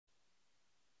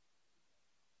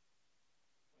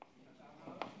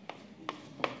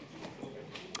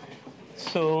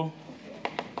So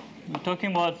we're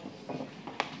talking about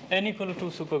n equal to 2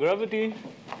 supergravity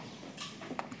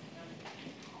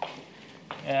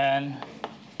and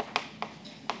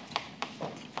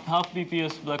half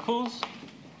BPS black holes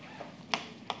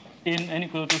in n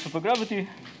equal to 2 supergravity,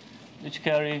 which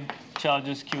carry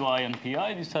charges Qi and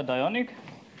Pi. These are dionic.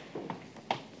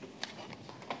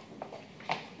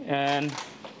 And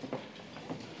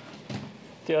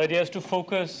the idea is to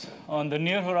focus on the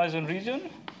near horizon region.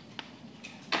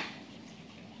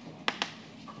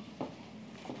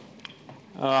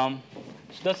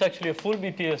 So that's actually a full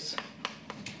BPS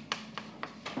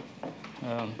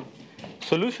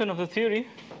solution of the theory.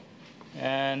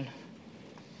 And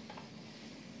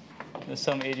there's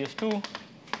some radius 2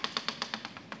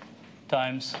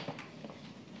 times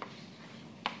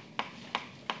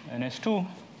ns2.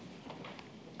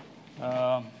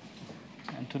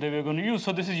 And today we're going to use,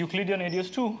 so this is Euclidean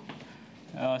radius 2.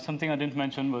 Something I didn't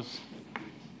mention was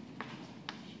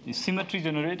the symmetry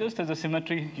generators. There's a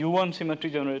symmetry, U1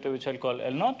 symmetry generator, which I'll call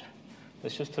L0.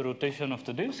 That's just the rotation of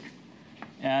the disk.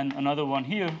 And another one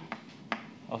here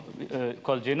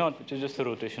called J0, which is just the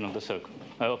rotation of the circle,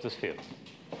 of the sphere.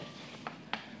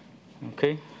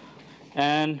 Okay.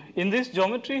 And in this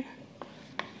geometry,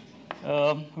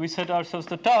 we set ourselves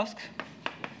the task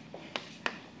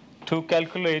to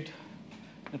calculate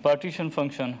the partition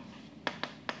function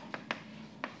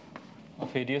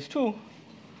of radius 2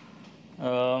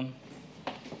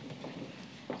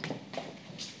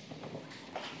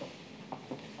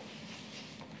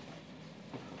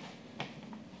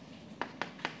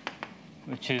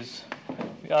 which is,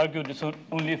 we argued it's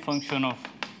only a function of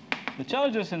the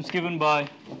charges, and it's given by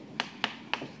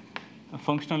a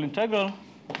functional integral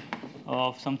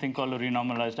of something called a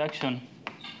renormalized action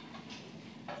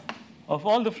of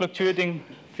all the fluctuating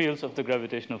fields of the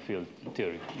gravitational field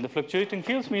theory. And the fluctuating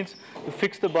fields means you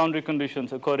fix the boundary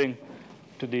conditions according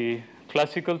to the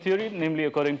classical theory, namely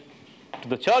according to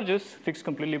the charges, fixed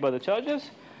completely by the charges.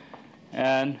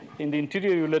 And in the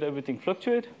interior, you let everything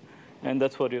fluctuate, and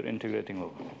that's what you're integrating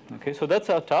over. Okay, so that's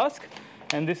our task.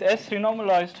 And this S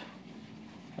renormalized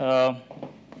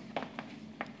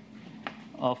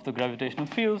of the gravitational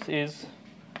fields is,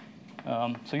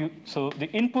 so the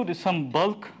input is some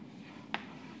bulk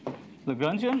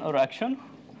Lagrangian or action.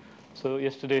 So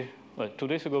yesterday, well, 2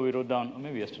 days ago, we wrote down, or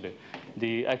maybe yesterday,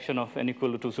 the action of n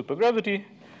equal to 2 supergravity.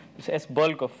 It's S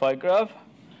bulk of phi grav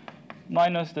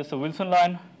minus there's a Wilson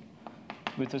line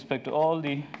with respect to all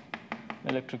the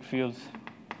electric fields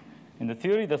in the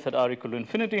theory. That's at r equal to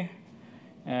infinity.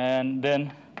 And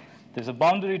then there's a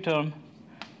boundary term,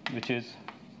 which is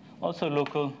also a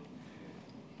local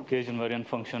gauge invariant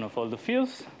function of all the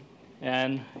fields.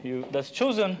 And that's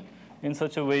chosen in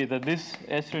such a way that this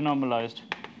S renormalized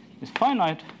is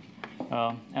finite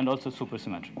and also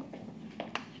supersymmetric.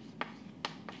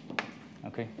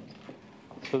 Okay,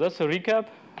 so that's a recap.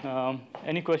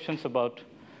 Any questions about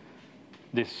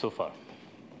this so far?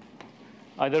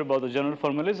 Either about the general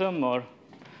formalism or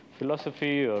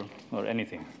philosophy or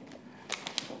anything.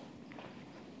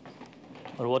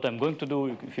 Or what I'm going to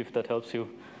do, if that helps you.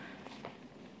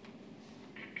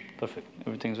 Perfect,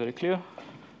 everything's very clear.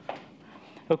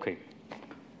 Okay.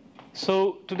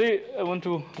 So today I want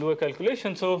to do a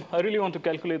calculation. So I really want to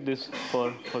calculate this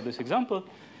for this example.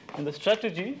 And the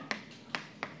strategy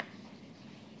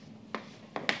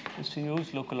is to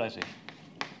use localization.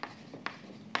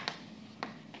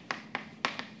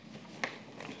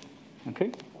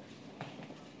 Okay.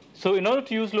 So in order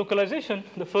to use localization,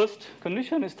 the first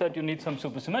condition is that you need some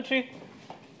supersymmetry.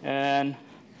 And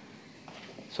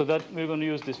so that we're going to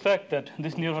use this fact that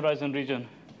this near horizon region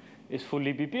is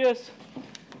fully BPS.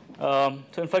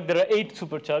 So in fact, there are 8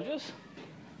 supercharges.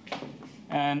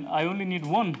 And I only need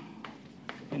 1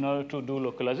 in order to do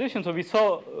localization. So we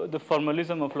saw the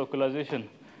formalism of localization.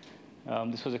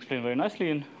 This was explained very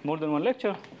nicely in more than one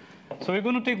lecture. So we're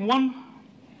going to take 1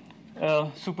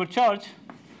 supercharge,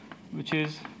 which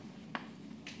is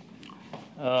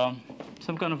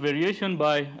some kind of variation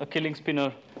by a Killing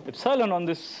spinor epsilon on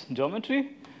this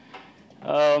geometry.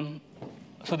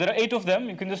 So there are 8 of them.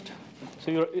 You can just,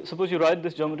 so suppose you write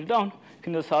this geometry down, you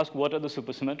can just ask what are the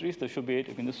supersymmetries. There should be 8.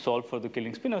 You can just solve for the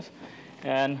Killing spinors.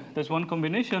 And there's one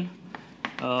combination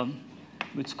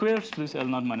which squares to this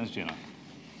L0 minus J0.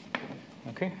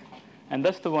 Okay? And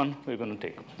that's the one we're going to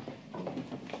take.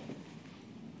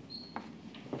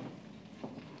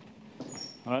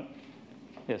 All right?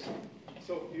 Yes?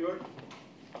 So you're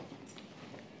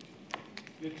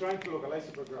trying to localize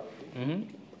supergravity.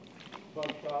 Mm-hmm.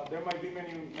 But there might be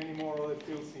many more other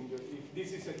fields in there. If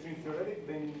this is a string theoretic,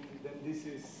 then this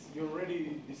is, you're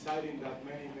already deciding that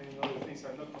many other things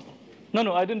are not complicated.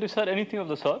 No, I didn't decide anything of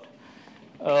the sort.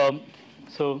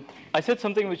 So I said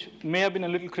something which may have been a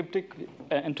little cryptic,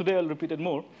 and today I'll repeat it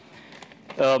more.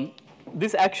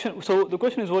 This action, so the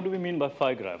question is, what do we mean by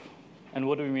phi grav? And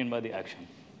what do we mean by the action?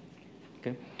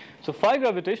 Okay. So phi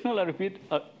gravitational, I repeat,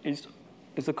 is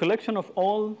a collection of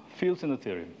all fields in the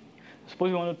theory. Suppose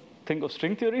you want to think of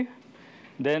string theory,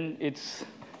 then there's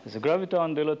a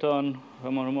graviton, dilaton,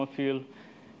 Raman field,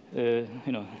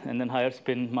 and then higher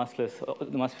spin,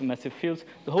 massless, massive fields,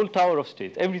 the whole tower of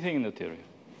states, everything in the theory.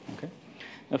 Okay.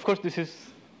 And of course, this is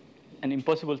an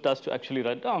impossible task to actually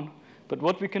write down. But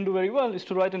what we can do very well is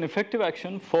to write an effective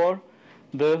action for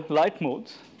the light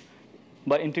modes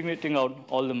by integrating out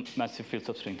all the massive fields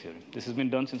of string theory. This has been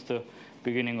done since the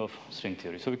beginning of string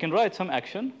theory. So we can write some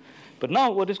action. But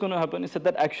now what is going to happen is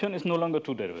that action is no longer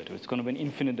two derivative. It's going to be an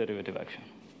infinite derivative action.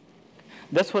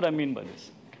 That's what I mean by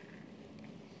this.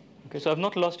 Okay, so I've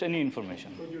not lost any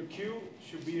information. So your Q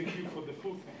should be a Q for the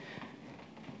full thing.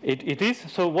 It is.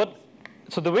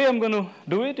 So the way I'm going to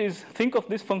do it is think of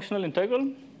this functional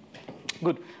integral.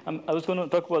 Good. I was going to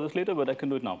talk about this later, but I can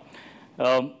do it now.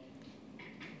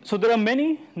 So there are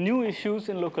many new issues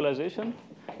in localization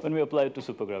when we apply it to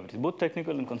supergravity, both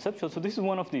technical and conceptual. So this is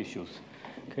one of the issues.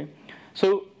 Okay.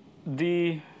 So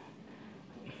the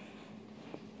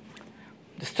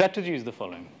strategy is the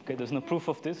following. Okay. There's no proof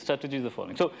of this. Strategy is the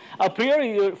following. So a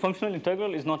priori, your functional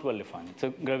integral is not well defined. It's a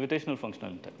gravitational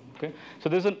functional integral. Okay. So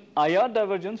there's an IR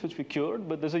divergence which we cured,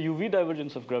 but there's a UV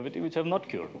divergence of gravity which I have not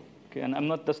cured. Okay.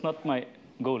 And that's not my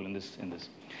goal in this.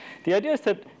 The idea is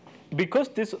that because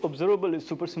this observable is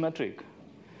supersymmetric,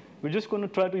 we're just going to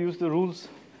try to use the rules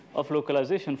of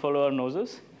localization, follow our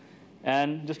noses,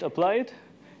 and just apply it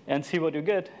and see what you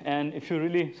get. And if you're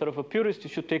really sort of a purist, you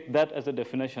should take that as a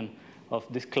definition of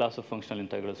this class of functional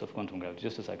integrals of quantum gravity.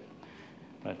 Just a second.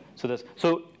 Right.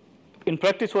 So in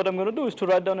practice, what I'm going to do is to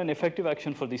write down an effective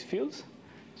action for these fields.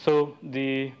 So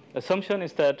the assumption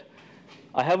is that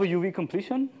I have a UV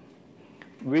completion,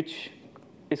 which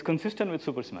is consistent with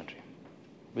supersymmetry,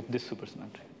 with this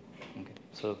supersymmetry. Okay.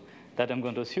 So that I'm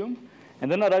going to assume. And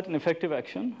then I write an effective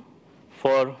action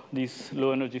for these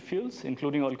low energy fields,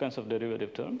 including all kinds of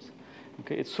derivative terms.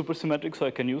 Okay. It's supersymmetric, so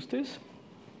I can use this.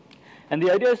 And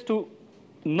the idea is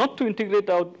not to integrate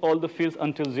out all the fields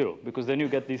until 0, because then you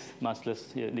get these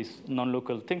massless, these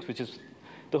non-local things, which is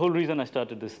the whole reason I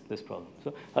started this problem.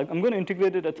 So I'm going to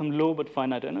integrate it at some low but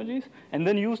finite energies, and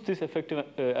then use this effective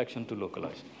action to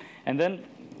localize. And then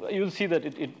you'll see that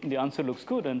the answer looks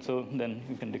good, and so then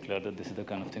you can declare that this is the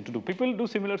kind of thing to do. People do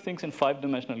similar things in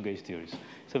 5-dimensional gauge theories.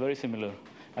 It's a very similar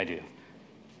idea.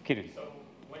 Kirill. So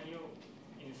when you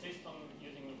insist on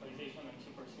using localization and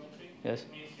supersymmetry, yes,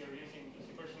 it means you're using the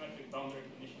supersymmetric boundary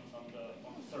conditions on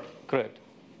the circle. Correct.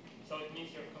 So it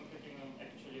means you're computing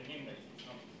actually an index.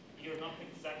 You're not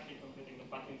exactly computing the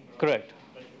path integral Correct.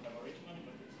 that you have originally,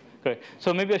 but it's Correct.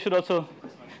 So maybe I should also.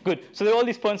 Good. So there are all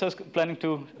these points I was planning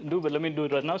to do, but let me do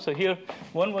it right now. So here,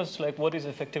 one was like, what is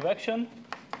effective action?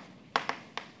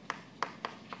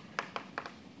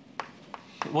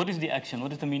 What is the action?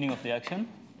 What is the meaning of the action?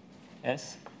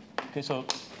 S. Okay, so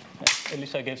at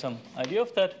least I gave some idea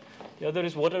of that. The other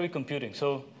is, what are we computing?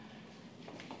 So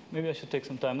maybe I should take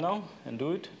some time now and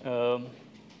do it. I'll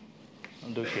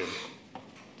do it here.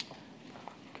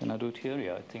 Can I do it here?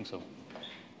 Yeah, I think so.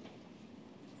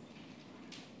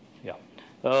 Yeah.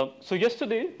 So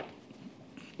yesterday,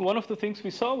 one of the things we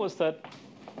saw was that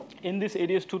in this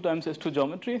ADS2 times S2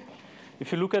 geometry,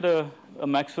 if you look at a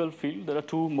Maxwell field, there are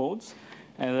two modes.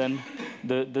 And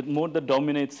then the mode that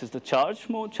dominates is the charge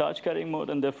mode, charge carrying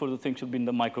mode, and therefore the thing should be in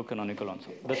the microcanonical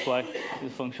ensemble. That's why it's a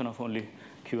function of only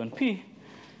Q and P.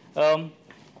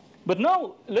 But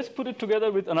now let's put it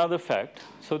together with another fact.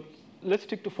 So let's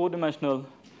stick to 4-dimensional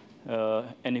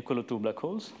n equal to 2 black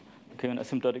holes, okay, in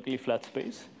asymptotically flat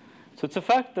space. So it's a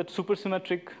fact that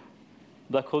supersymmetric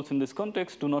black holes in this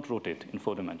context do not rotate in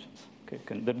 4 dimensions. Okay?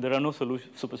 There are no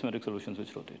supersymmetric solutions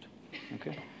which rotate.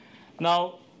 Okay?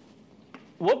 Now,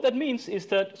 what that means is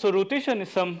that, so rotation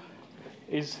is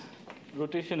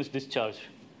discharge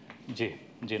J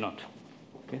naught.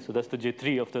 Okay? So that's the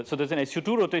J3 of the, so there's an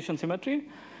SU2 rotation symmetry,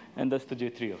 and that's the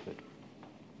J3 of it.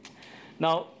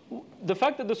 Now, the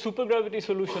fact that the supergravity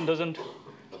solution doesn't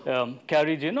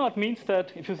carry J naught means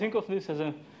that if you think of this as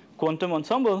a quantum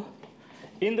ensemble,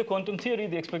 in the quantum theory,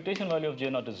 the expectation value of J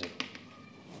naught is 0.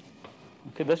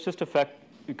 Okay, that's just a fact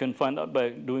you can find out by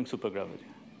doing supergravity.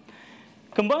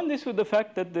 Combine this with the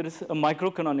fact that there is a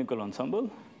microcanonical ensemble.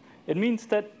 It means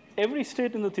that every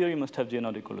state in the theory must have J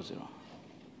naught equal to 0.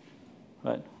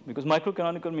 Right? Because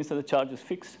microcanonical means that the charge is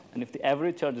fixed, and if the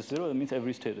average charge is 0, that means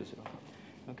every state is 0.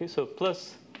 Okay, so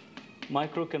plus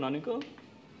microcanonical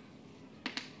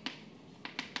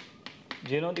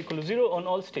J0 equal to 0 on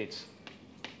all states,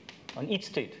 on each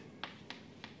state.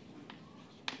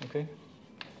 Okay.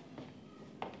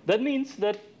 That means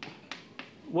that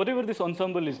whatever this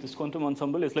ensemble is, this quantum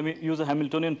ensemble is, let me use a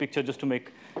Hamiltonian picture just to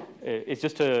make, it's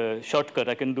just a shortcut.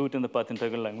 I can do it in the path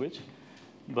integral language.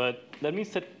 But that means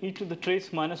that e to the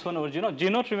trace minus 1 over J0.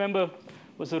 J0, remember,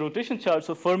 was a rotation charge,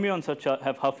 so fermions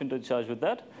have half integer charge with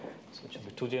that. So it should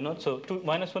be 2J0. So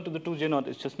minus 1 to the 2J0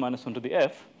 is just minus 1 to the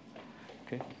F.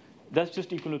 Okay. That's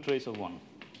just equal to trace of 1.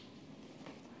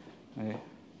 Okay.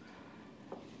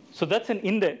 So that's an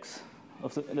index.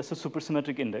 That's a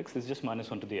supersymmetric index. It's just minus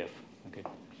 1 to the F. Okay.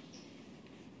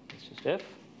 It's just F.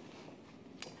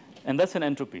 And that's an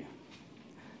entropy.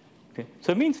 Okay.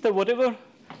 So it means that whatever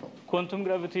quantum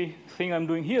gravity thing I'm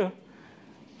doing here,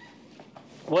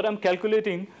 what I'm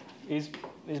calculating is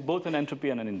both an entropy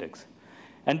and an index.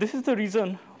 And this is the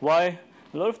reason why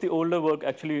a lot of the older work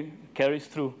actually carries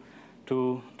through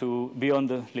to beyond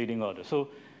the leading order. So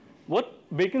what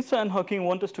Bekenstein and Hawking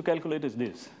want us to calculate is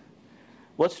this.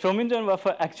 What Strominger and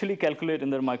Waffer actually calculate in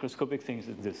their microscopic things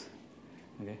is this.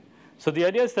 Okay? So the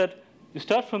idea is that you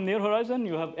start from near horizon,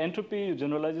 you have entropy, you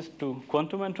generalize this to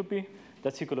quantum entropy,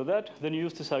 that's equal to that. Then you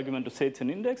use this argument to say it's an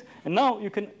index. And now you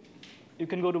can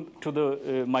go to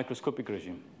the microscopic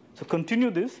regime. So continue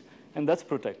this, and that's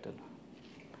protected.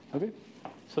 Okay?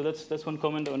 So that's one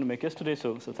comment I want to make yesterday,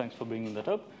 so thanks for bringing that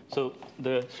up. So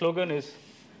the slogan is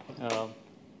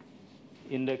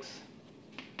index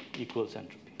equals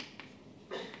entropy.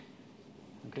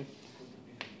 Okay?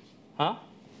 Huh?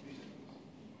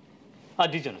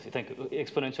 Degeneracy, thank you.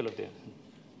 Exponential of the.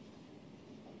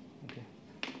 Okay.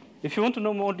 If you want to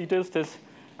know more details, this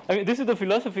is the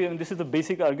philosophy, this is the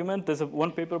basic argument. There's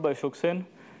one paper by Shoksen,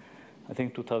 I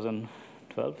think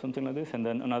 2012, something like this, and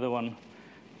then another one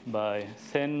by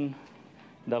Sen,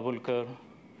 Davulkar,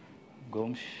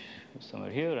 Gomsh,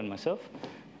 somewhere here, and myself.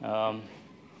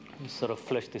 Sort of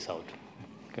flesh this out.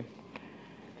 Okay.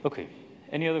 Okay.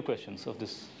 Any other questions of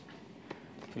this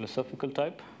philosophical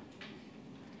type?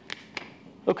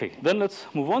 Okay, then let's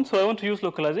move on. So I want to use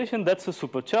localization. That's a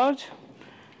supercharge.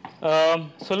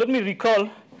 So let me recall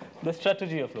the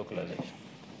strategy of localization.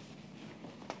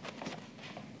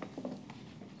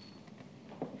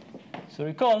 So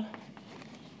recall,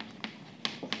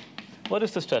 what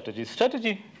is the strategy?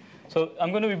 Strategy, so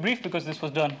I'm going to be brief because this was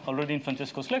done already in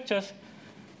Francesco's lectures.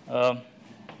 So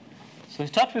you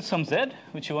start with some z,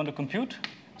 which you want to compute.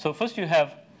 So first you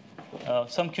have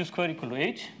some q square equal to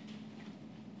h.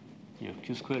 Here,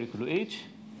 q square equal to h.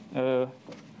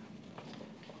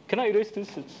 Can I erase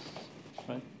this? It's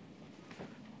right.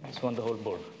 I just want the whole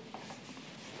board.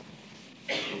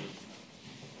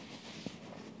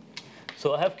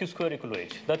 So I have q square equal to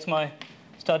h. That's my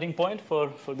starting point for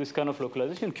this kind of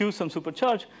localization. Q is some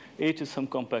supercharge, h is some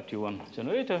compact U1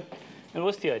 generator. And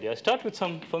what's the idea? I start with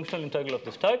some functional integral of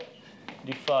this type,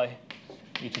 d phi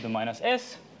e to the minus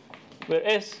s, where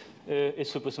s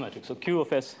is supersymmetric. So Q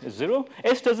of s is 0.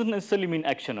 S doesn't necessarily mean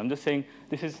action. I'm just saying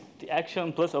this is the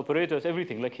action plus operators,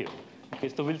 everything, like here. Okay,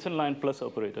 it's the Wilson line plus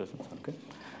operators and so on. Okay?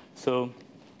 So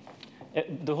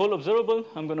the whole observable,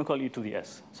 I'm going to call e to the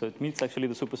s. So it means actually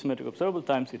the supersymmetric observable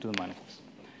times e to the minus s.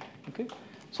 Okay?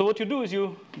 So what you do is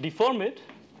you deform it.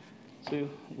 So you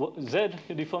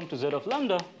deform to z of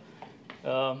lambda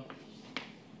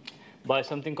by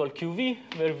something called QV,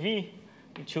 where V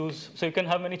you choose. So you can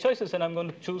have many choices, and I'm going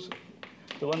to choose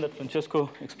the one that Francesco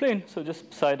explained. So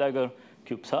just psi dagger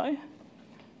cube psi.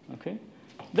 Okay.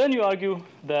 Then you argue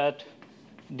that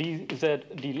dz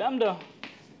d lambda,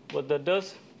 what that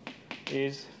does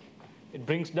is it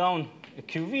brings down a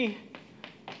QV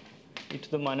e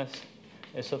to the minus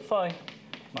s of phi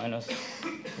minus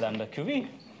lambda QV.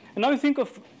 And now you think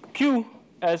of Q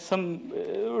as some,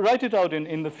 write it out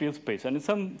in the field space, and it's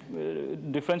some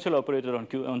differential operator on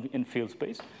Q in field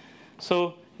space.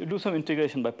 So you do some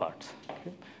integration by parts.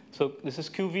 Okay? So this is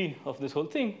QV of this whole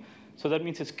thing. So that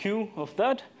means it's Q of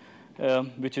that,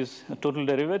 which is a total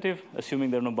derivative,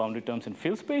 assuming there are no boundary terms in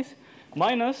field space,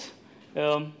 minus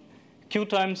Q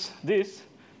times this,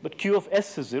 but Q of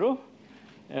S is 0,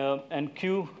 and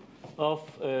Q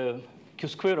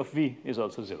square of V is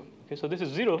also 0. Okay? So this is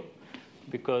 0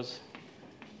 because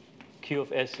Q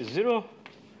of S is 0,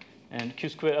 and Q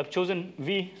square, I've chosen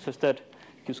V such that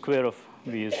Q square of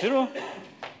V is 0,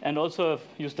 and also I've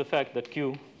used the fact that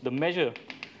Q, the measure,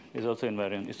 is also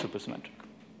invariant, is supersymmetric.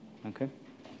 Okay?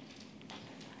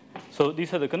 So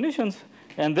these are the conditions,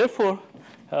 and therefore,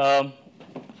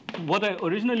 what I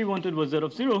originally wanted was z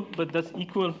of 0, but that's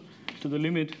equal to the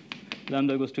limit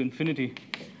lambda goes to infinity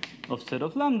of z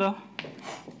of lambda.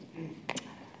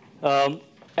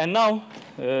 And now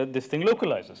this thing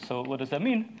localizes. So what does that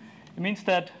mean? It means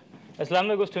that as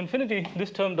lambda goes to infinity,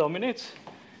 this term dominates.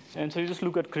 And so you just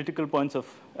look at critical points of,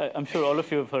 I'm sure all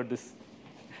of you have heard this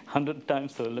 100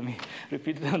 times, so let me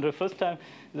repeat it on the first time.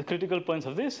 The critical points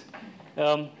of this.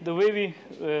 The way we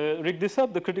rig this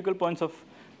up, the critical points of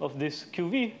this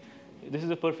QV, this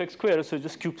is a perfect square, so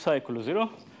just cube psi equal to 0.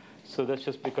 So that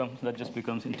just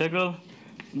becomes integral.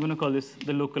 I'm going to call this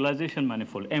the localization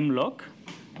manifold, M-loc.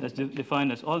 That's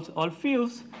defined as all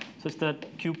fields such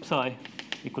that cube psi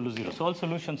equal to 0. So all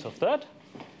solutions of that.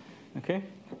 Okay.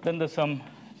 Then there's some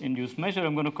induced measure.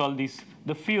 I'm going to call these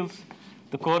the fields.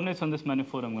 The coordinates on this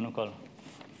manifold I'm going to call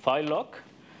phi loc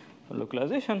for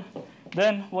localization.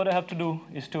 Then what I have to do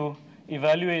is to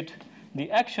evaluate the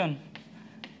action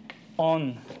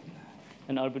on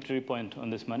an arbitrary point on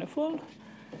this manifold.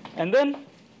 And then,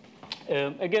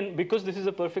 again, because this is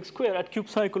a perfect square, at cube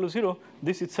psi equal to 0,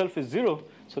 this itself is 0,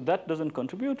 so that doesn't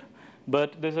contribute.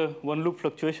 But there's a one-loop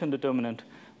fluctuation determinant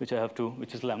which I have to,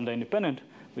 which is lambda independent,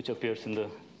 which appears in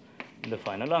the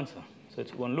final answer. So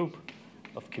it's one loop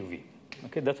of QV.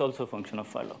 Okay, that's also a function of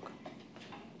phi loc.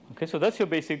 Okay, so that's your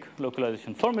basic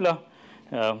localization formula,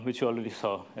 which you already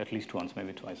saw at least once,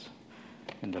 maybe twice,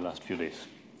 in the last few days.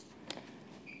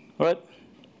 All right.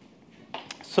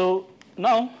 So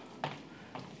now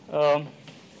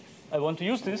I want to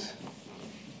use this.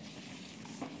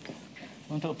 I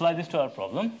want to apply this to our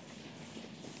problem.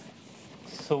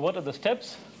 So what are the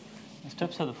steps? The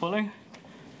steps are the following.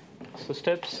 So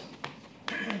steps.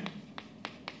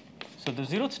 So the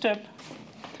 0th step,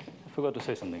 I forgot to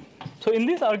say something. So in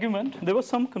this argument, there was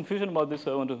some confusion about this,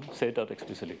 so I want to say it out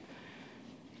explicitly.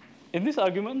 In this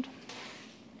argument,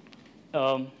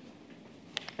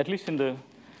 at least in the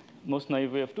most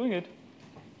naive way of doing it,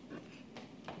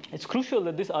 it's crucial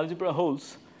that this algebra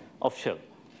holds off shell.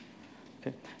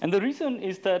 Okay? And the reason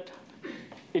is that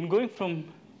in going from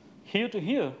here to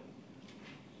here,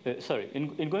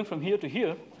 in going from here to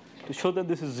here, to show that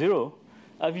this is 0,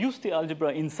 I've used the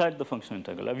algebra inside the function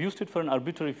integral. I've used it for an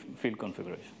arbitrary field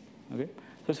configuration. Okay?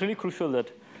 So it's really crucial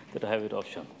that I have it off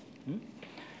shell.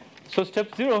 So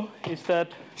step 0 is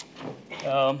that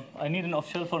I need an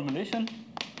off-shell formulation.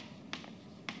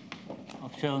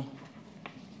 Off-shell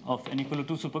of n equal to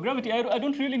 2 supergravity. I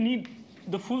don't really need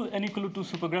the full n equal to 2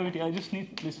 supergravity. I just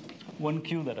need this one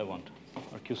q that I want,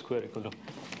 or q square equal to.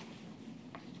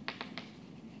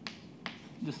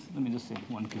 Let me just say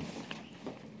 1q.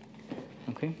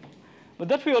 Okay, but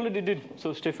that we already did.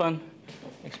 So Stefan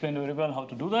explained very well how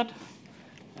to do that,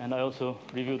 and I also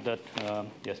reviewed that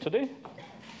yesterday.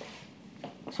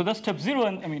 So that's step 0,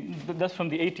 and I mean that's from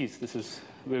the 80s.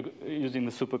 We're using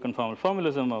the superconformal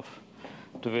formalism of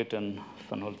De Wit and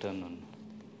Van Holten and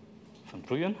Van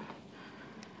Pruyen.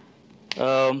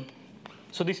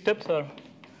 So these steps are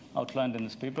outlined in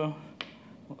this paper,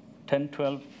 10,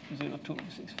 12, 0, 2,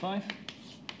 6, 5.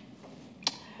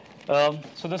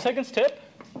 So the second step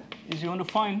is you want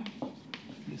to find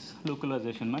this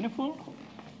localization manifold.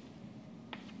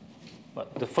 Well,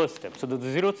 the first step. So the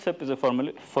 0th step is a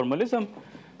formalism.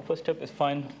 First step is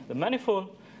find the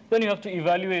manifold. Then you have to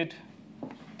evaluate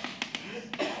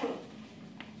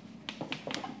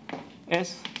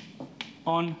S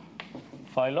on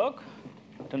phi log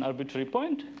at an arbitrary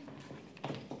point.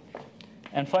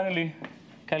 And finally,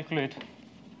 calculate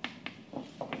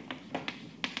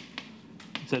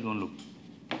Z1 loop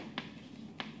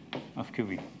of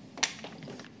QV.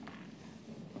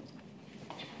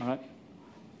 All right?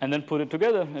 And then put it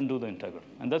together and do the integral.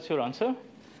 And that's your answer.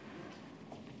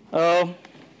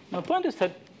 My point is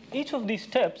that each of these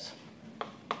steps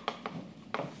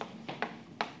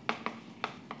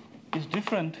is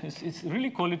different. It's really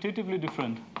qualitatively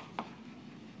different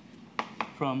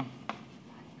from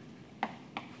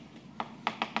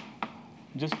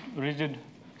just rigid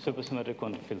supersymmetric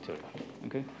quantum field theory.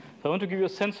 Okay? So I want to give you a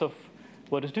sense of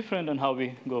what is different and how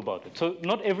we go about it. So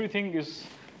not everything is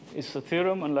a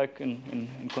theorem, unlike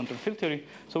in quantum field theory.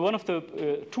 So one of the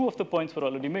two of the points were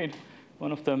already made.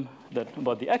 One of them that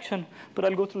about the action, but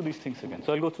I'll go through these things again.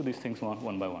 So I'll go through these things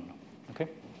one by one now. Okay?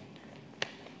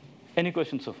 Any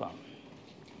questions so far?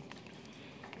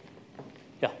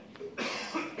 Yeah.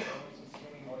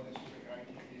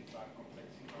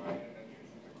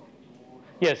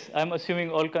 Yes, I'm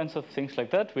assuming all kinds of things like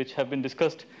that, which have been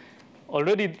discussed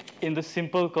already in the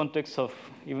simple context of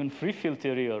even free field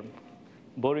theory or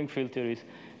boring field theories.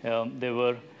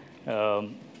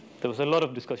 There was a lot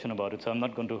of discussion about it, so I'm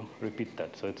not going to repeat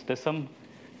that. So there's some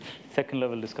second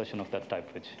level discussion of that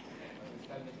type, which.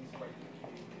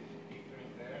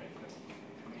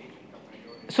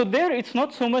 So there, it's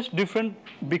not so much different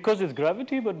because it's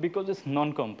gravity, but because it's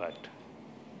non-compact.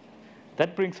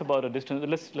 That brings about a distance.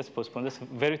 Let's postpone. That's a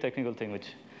very technical thing,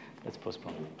 which let's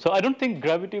postpone. So I don't think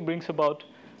gravity brings about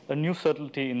a new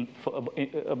subtlety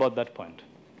about that point.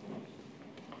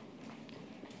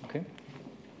 Okay.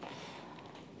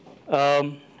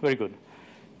 Very good.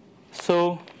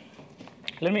 So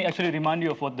let me actually remind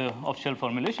you of what the off-shell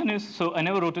formulation is. So I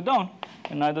never wrote it down,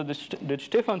 and neither did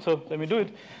Stefan, so let me do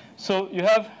it. So you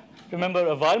have, remember,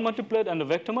 a Weyl multiplet and a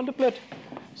vector multiplet.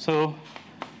 So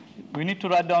we need to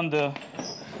write down the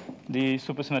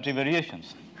supersymmetry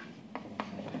variations.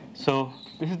 So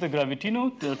this is the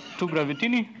gravitino, there are two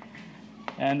gravitini,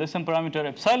 and there's some parameter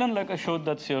epsilon, like I showed,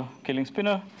 that's your killing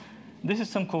spinner. This is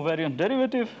some covariant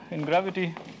derivative in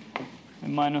gravity,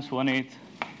 minus 1/8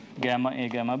 gamma A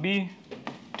gamma B,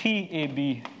 T A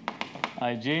B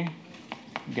I J,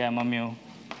 gamma mu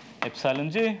epsilon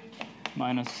J,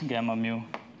 minus gamma mu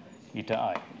eta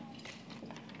I.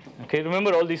 Okay,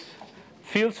 remember all these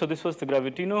fields. So this was the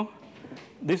gravitino.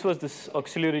 This was this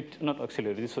auxiliary, not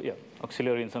auxiliary, this was, yeah,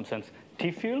 auxiliary in some sense,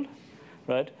 T field,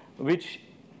 right, which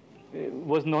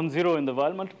was non-zero in the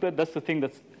Weyl multiplet. That's the thing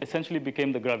that essentially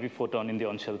became the graviphoton in the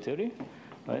on-shell theory,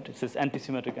 right? It's this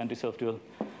antisymmetric, anti-self-dual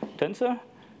tensor.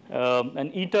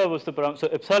 And eta was the parameter, so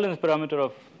epsilon is parameter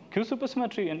of Q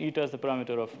supersymmetry, and eta is the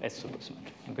parameter of S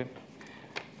supersymmetry, okay?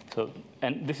 So,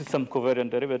 and this is some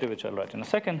covariant derivative, which I'll write in a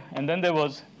second. And then there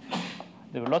were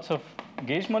lots of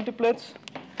gauge multiplets,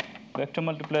 vector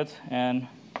multiplets, and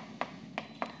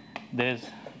there's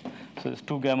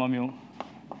 2 gamma mu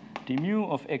d mu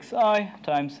of xi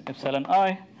times epsilon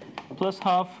I plus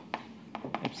half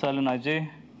epsilon ij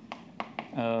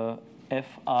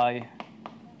fi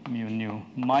mu nu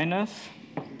minus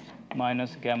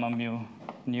gamma mu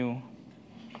nu,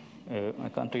 I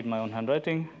can't read my own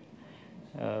handwriting,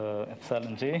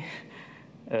 epsilon j,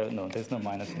 no, there's no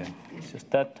minus here, it's just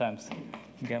that times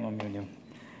gamma mu nu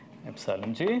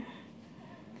epsilon j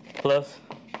plus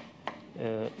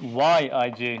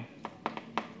yij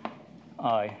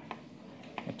I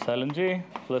epsilon j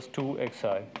plus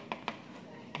 2xi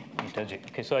eta j.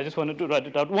 Okay, so I just wanted to write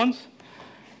it out once.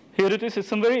 Here it is. It's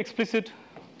some very explicit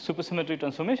supersymmetry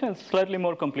transformation. It's slightly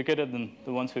more complicated than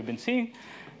the ones we've been seeing.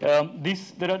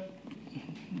 These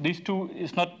two,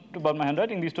 it's not about my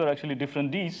handwriting. These two are actually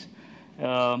different Ds.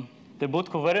 They're both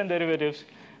covariant derivatives,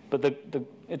 but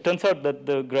it turns out that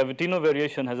the gravitino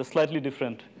variation has a slightly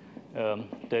different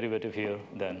derivative here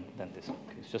than this.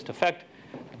 Okay, it's just a fact.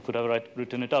 I could have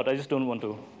written it out. I just don't want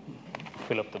to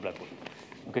fill up the blackboard.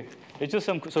 Okay, it's just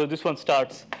some. So this one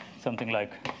starts something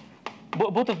like,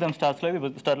 both of them start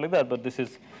like that. But this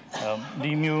is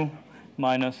d mu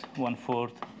minus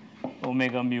 1/4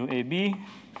 omega mu AB,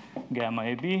 gamma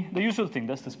AB, the usual thing.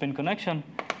 That's the spin connection,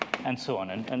 and so on.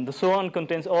 And the so on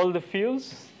contains all the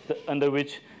fields under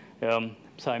which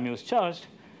psi mu is charged,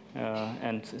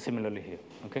 and similarly here.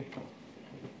 Okay.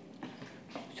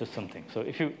 Just something. So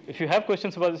if you have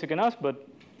questions about this, you can ask. But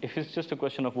if it's just a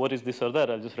question of what is this or that,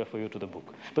 I'll just refer you to the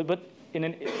book. But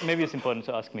maybe it's important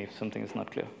to ask me if something is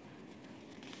not clear.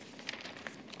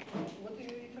 What is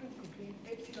the difference between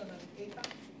epsilon and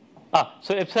eta?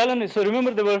 So epsilon is, so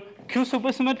remember there were Q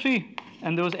supersymmetry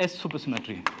and there was S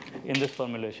supersymmetry in this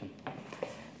formulation.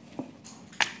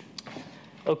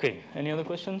 Okay. Any other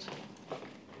questions?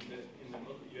 In the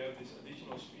book, you have this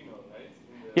additional spinor, right?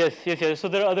 Yes. So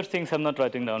there are other things I'm not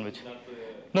writing down, which.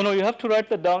 No, you have to write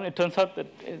that down. It turns out that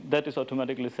that is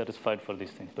automatically satisfied for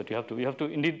these things. But you have to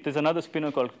indeed, there's another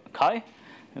spinor called chi. You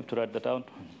have to write that out.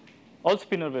 All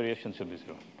spinor variations should be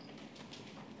 0.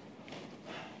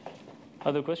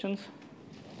 Other questions?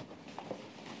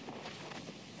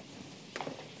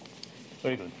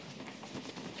 Very good.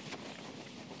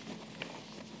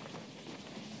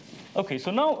 Okay,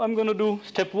 so now I'm going to do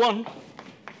step 1,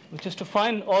 which is to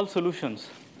find all solutions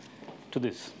to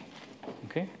this.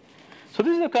 Okay? So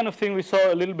this is the kind of thing we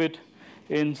saw a little bit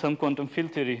in some quantum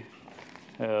field theory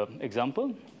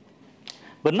example.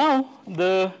 But now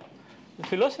the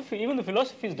philosophy, even the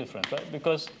philosophy is different, right?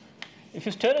 Because if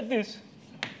you stare at this,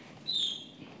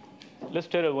 let's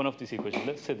stare at one of these equations.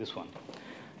 Let's say this one.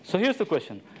 So here's the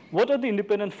question. What are the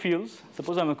independent fields?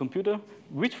 Suppose I'm a computer.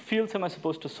 Which fields am I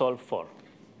supposed to solve for?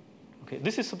 Okay,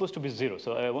 this is supposed to be 0.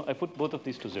 So I put both of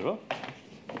these to 0.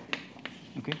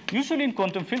 Okay. Usually in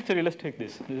quantum field theory, let's take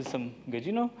this. This is some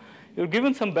gaugino. You're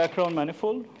given some background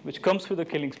manifold, which comes with a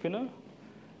killing spinor.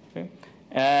 Okay.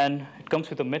 And it comes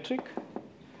with a metric.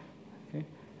 Okay.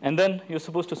 And then you're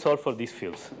supposed to solve for these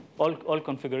fields, all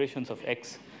configurations of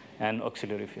X and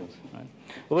auxiliary fields. Right?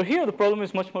 Over here, the problem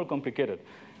is much more complicated.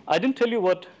 I didn't tell you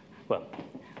what, well,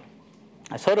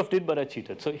 I sort of did, but I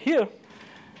cheated. So here,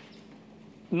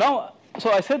 now,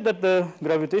 so I said that the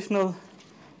gravitational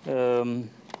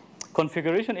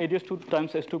configuration, ADS2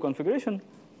 times S2 configuration,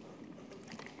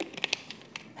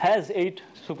 has 8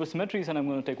 supersymmetries, and I'm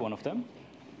going to take one of them.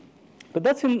 But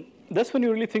that's when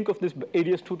you really think of this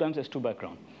ADS 2 times S2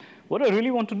 background. What I really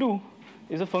want to do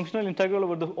is a functional integral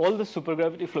over all the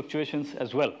supergravity fluctuations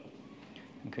as well.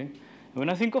 Okay? When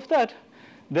I think of that,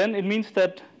 then it means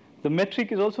that the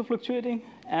metric is also fluctuating,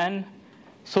 and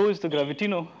so is the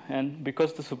gravitino. And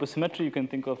because the supersymmetry you can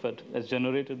think of it as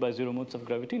generated by 0 modes of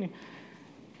gravitini,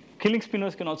 killing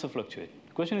spinors can also fluctuate.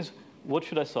 The question is, what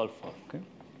should I solve for? Okay?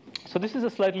 So this is a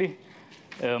slightly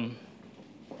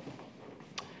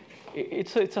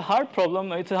it's a hard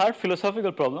problem. It's a hard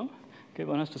philosophical problem. Okay,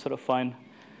 one has to sort of find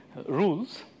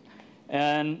rules,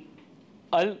 and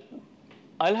I'll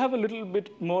have a little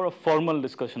bit more of formal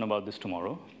discussion about this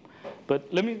tomorrow.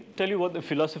 But let me tell you what the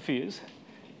philosophy is,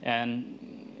 and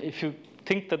if you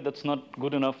think that that's not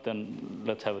good enough, then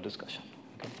let's have a discussion.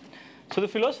 Okay? So the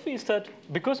philosophy is that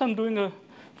because I'm doing a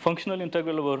functional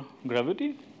integral over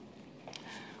gravity,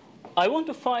 I want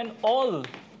to find all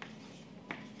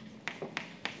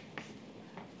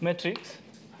metrics.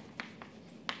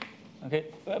 Okay,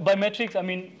 by metrics I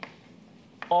mean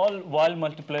all Weil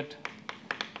multiplet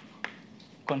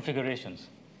configurations.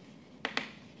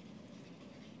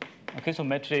 Okay, so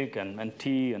metric and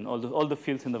T and all the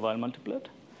fields in the Weil multiplet.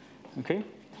 Okay,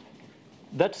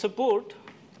 that support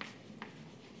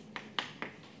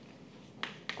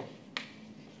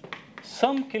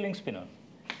some killing spinor.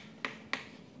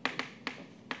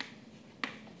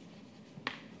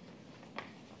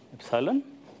 Epsilon.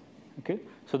 Okay,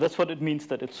 so that's what it means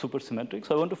that it's supersymmetric.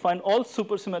 So I want to find all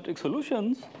supersymmetric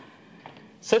solutions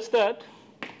such that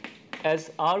as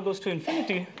R goes to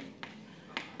infinity,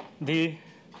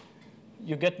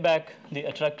 you get back the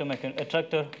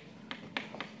attractor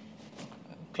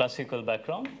classical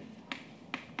background.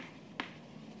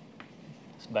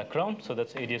 It's background, so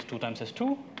that's ADS 2 times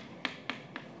S2.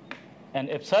 And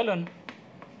epsilon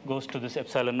goes to this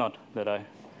epsilon naught that I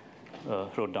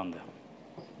wrote down there.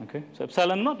 Okay, so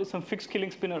epsilon naught is some fixed killing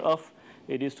spinor of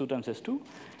ADS 2 times S2.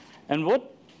 And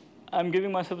what I'm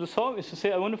giving myself to solve is to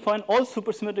say I want to find all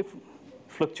supersymmetric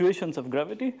fluctuations of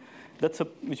gravity,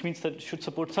 which means that it should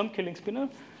support some killing spinor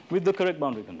with the correct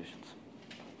boundary conditions.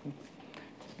 Okay.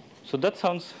 So that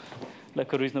sounds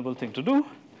like a reasonable thing to do.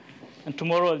 And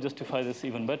tomorrow I'll justify this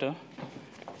even better.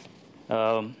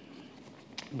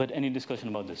 But any discussion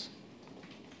about this?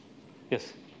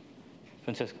 Yes,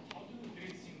 Francesca. How do you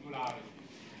treat singularity?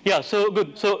 Yeah, so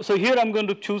good. So here I'm going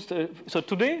to choose. So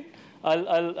today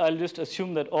I'll just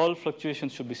assume that all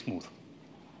fluctuations should be smooth.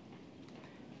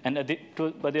 And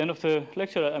by the end of the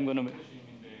lecture, I'm going to. Those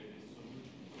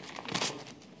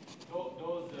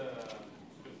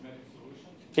supersymmetric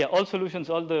solutions? Yeah, all solutions,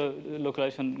 all the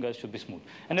localization guys should be smooth.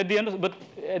 And at the end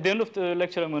of the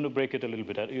lecture, I'm going to break it a little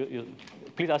bit.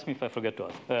 Please ask me if I forget to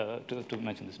ask to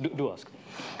mention this. Do ask,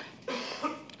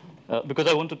 because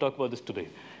I want to talk about this today.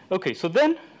 Okay, so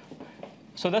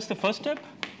that's the first step,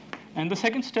 and the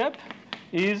second step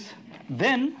is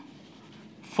then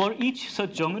for each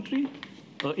such geometry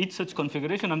or each such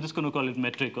configuration, I'm just going to call it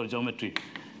metric or geometry,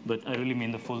 but I really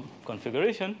mean the full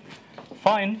configuration.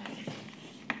 Find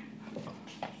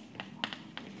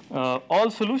all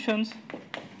solutions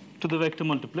to the vector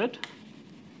multiplet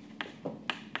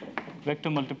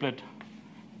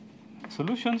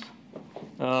solutions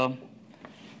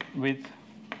with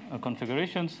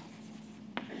configurations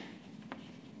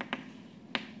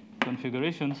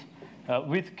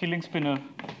with killing spinor,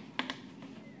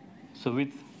 so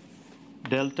with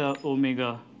delta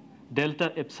omega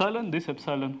delta epsilon, this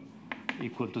epsilon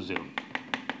equal to 0.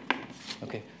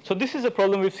 Okay, so this is a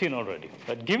problem we've seen already.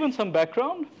 But given some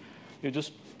background, you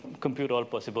just compute all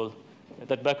possible.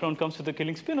 That background comes with the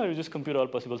killing spinor, you just compute all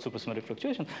possible supersymmetric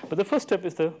fluctuations. But the first step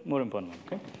is the more important one.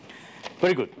 Okay,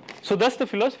 very good. So that's the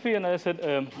philosophy, and as I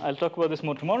said, I'll talk about this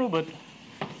more tomorrow. But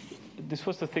this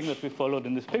was the thing that we followed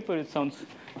in this paper. It sounds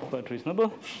quite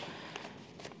reasonable.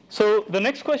 So the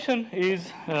next question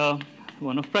is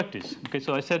one of practice. Okay,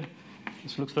 so I said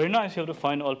this looks very nice. You have to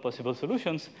find all possible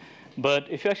solutions. But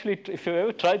if you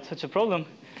ever tried such a problem,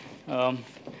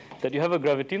 that you have a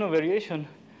gravitino variation,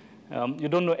 you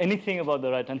don't know anything about the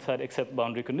right-hand side except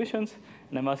boundary conditions,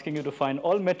 and I'm asking you to find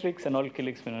all metrics and all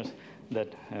killing spinors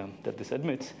that this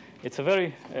admits. It's a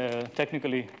very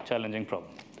technically challenging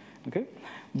problem. Okay,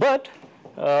 but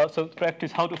so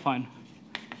practice how to find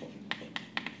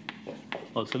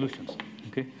all solutions.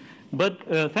 Okay, but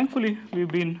thankfully we've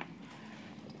been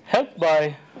helped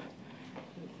by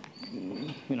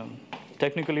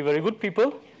technically very good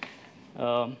people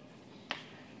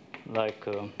like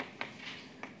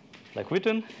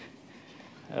Witten,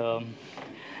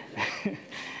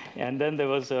 and then there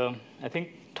was I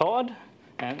think Todd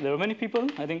And there were many people.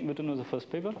 I think Newton was the first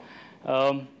paper.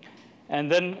 And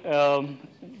then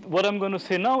what I'm going to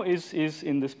say now is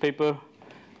in this paper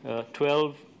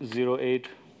 1208.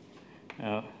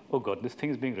 Oh God, this thing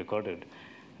is being recorded.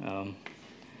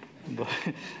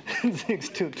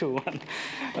 6221.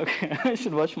 Okay, I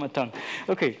should watch my tongue.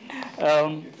 Okay.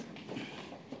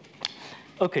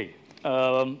 Okay.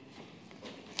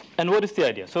 And what is the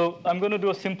idea? So I'm going to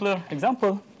do a simpler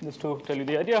example just to tell you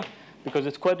the idea because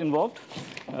it's quite involved.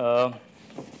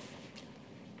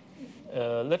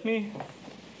 Let me.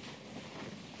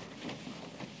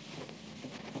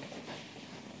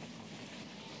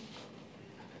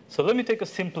 So let me take a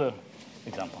simpler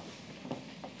example.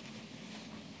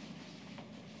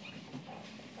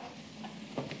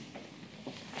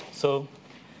 So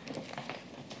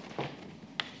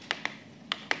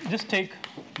just take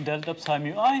delta psi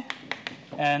mu I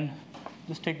and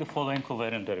just take the following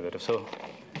covariant derivative. So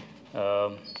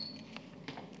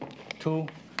 2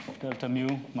 delta mu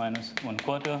minus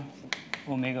 1/4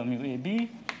 omega mu AB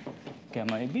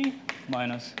gamma AB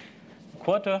minus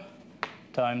quarter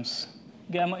times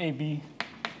gamma AB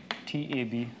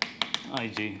TAB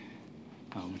IJ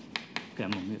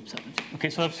gamma mu epsilon. Okay,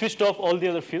 so I've switched off all the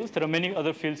other fields. There are many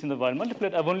other fields in the wire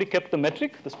multiplet. I've only kept the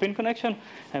metric, the spin connection,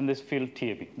 and this field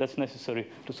TAB. That's necessary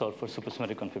to solve for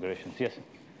supersymmetric configurations. Yes?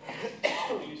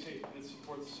 You say it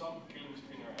supports some Killing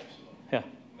spin or epsilon. Yeah.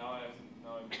 Now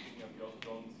I'm thinking of you also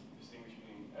don't distinguish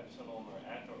between epsilon or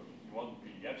at, or you want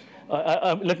the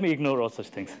epsilon. Let me ignore all such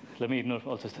things. Let me ignore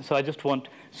all such things. So I just want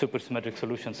supersymmetric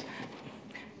solutions.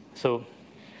 So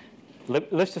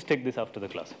let's just take this after the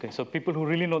class. Okay. So people who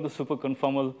really know the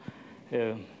superconformal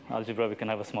algebra, we can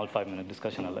have a small 5-minute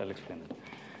discussion. I'll explain that.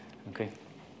 Okay.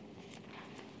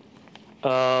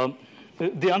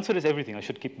 The answer is everything. I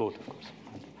should keep both, of course.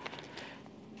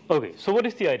 Okay. So what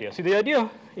is the idea? See, the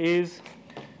idea is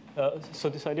so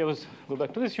this idea was go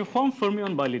back to this. You form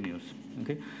fermion bilinears.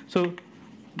 Okay. So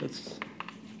that's.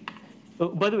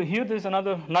 By the way, here there's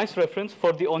another nice reference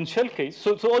for the on-shell case.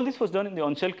 So all this was done in the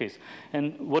on-shell case.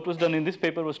 And what was done in this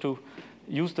paper was to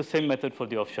use the same method for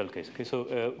the off-shell case. Okay, so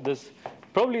there's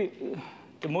probably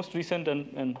the most recent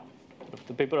and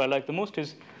the paper I like the most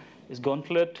is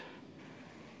Gauntlet.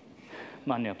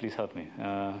 Manya, please help me.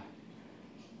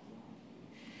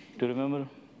 Do you remember?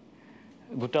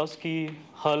 Gutowski,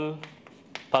 Hull,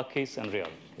 Pakis, and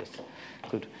Real. Yes,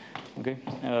 good. Okay.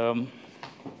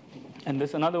 And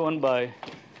there's another one by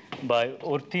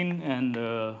Ortin and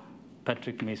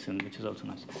Patrick Mason, which is also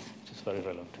nice, which is very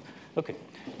relevant. Okay.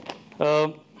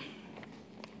 Okay,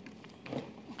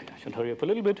 I should hurry up a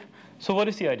little bit. So what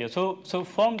is the idea? So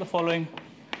form the following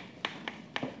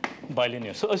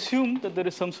bilinear. So assume that there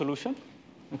is some solution.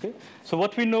 Okay. So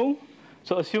what we know,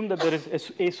 so assume that there is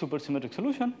a supersymmetric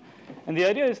solution. And the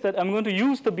idea is that I'm going to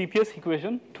use the BPS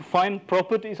equation to find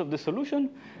properties of the solution.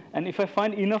 And if I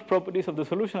find enough properties of the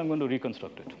solution, I'm going to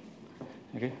reconstruct it.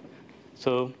 Okay.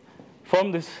 So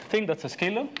form this thing that's a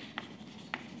scalar.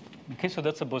 Okay, so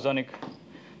that's a bosonic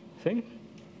thing.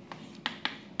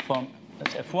 Form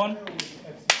that's F1.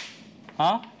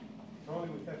 Huh? Only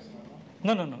with epsilon,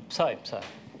 No. Psi.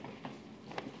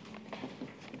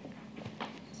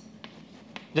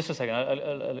 Just a second.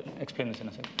 I'll explain this in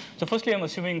a second. So firstly, I'm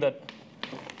assuming that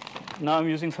now I'm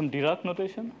using some Dirac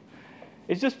notation.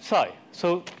 It's just psi.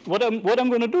 So what I'm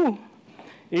going to do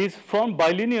is form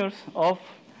bilinears of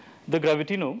the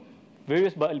gravitino,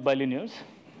 various bilinears.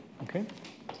 Okay.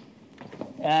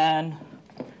 And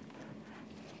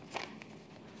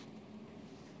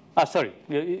sorry.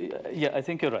 Yeah, I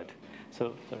think you're right.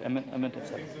 So sorry, I meant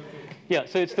epsilon. Yeah.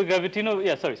 So it's the gravitino.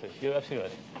 Yeah. Sorry. You're absolutely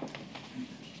right.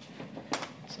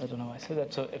 I don't know why I say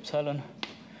that. So epsilon.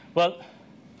 Well,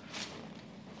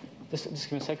 just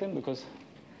give me a second because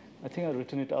I think I've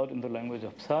written it out in the language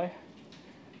of psi.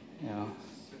 Yeah.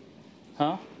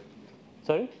 Huh?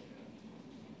 Sorry?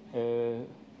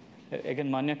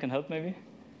 Again, Manya can help maybe?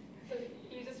 So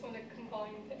you just want to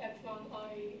combine the epsilon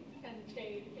I and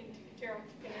j into Dirac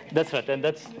spinner. That's right, and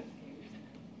that's.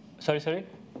 Sorry? So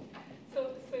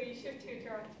you shift to a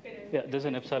Dirac spinner. Yeah, there's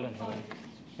an epsilon here.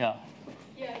 Yeah.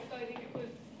 Yeah, so I think it was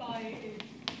psi is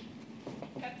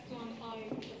epsilon I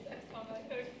plus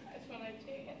epsilon I j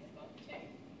epsilon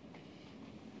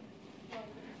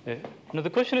j. Now the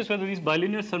question is whether these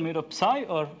bilinears are made of psi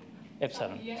or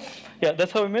epsilon. Yes. Yeah,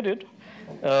 that's how we made it.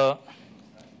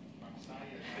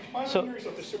 So Bilinears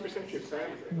of the supersymmetric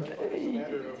parameter, right? It's a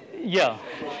matter of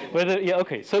yeah,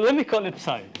 okay. So let me call it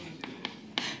psi.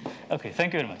 Okay,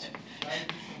 thank you very much.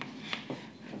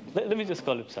 Let me just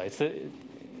call it psi. It's a spinner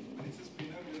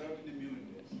without the mu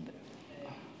index.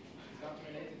 It's not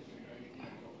related to the gravity.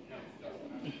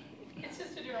 It's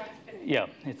just a Dirac spinner. Yeah,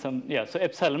 it's some, yeah, so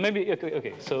epsilon, maybe,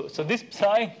 okay. So this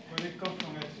psi When it comes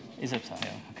from epsilon. is epsilon,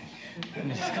 yeah, okay.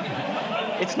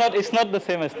 It's not the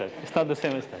same as that. It's not the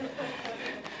same as that.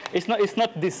 It's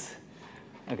not this.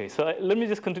 Okay, so let me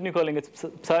just continue calling it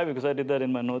psi because I did that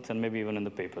in my notes and maybe even in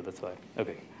the paper, that's why.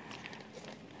 Okay.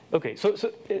 Okay, so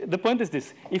the point is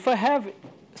this. If I have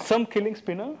some killing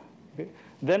spinner, okay,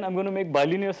 then I'm going to make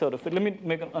bilinears out of it. Let me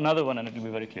make another one and it will be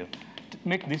very clear.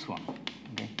 Make this one.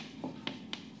 Okay.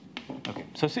 Okay.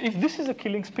 So if this is a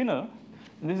killing spinner,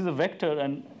 this is a vector,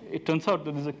 and it turns out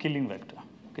that this is a killing vector.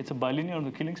 Okay, it's a bilinear of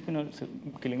the killing spinner, it's a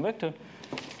killing vector.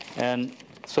 And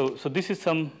so this is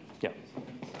some, yeah.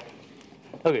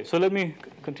 Okay, so let me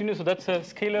continue. So that's a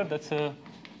scalar, that's a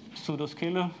pseudo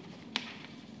scalar,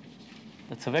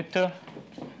 that's a vector.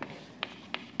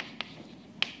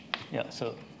 Yeah,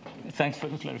 so thanks for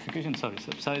the clarification. Sorry,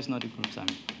 so psi is not equal to psi.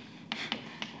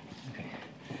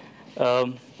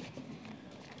 Okay.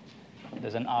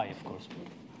 There's an I, of course.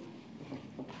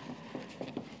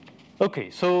 Okay,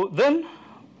 so then,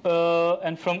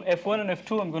 and from F1 and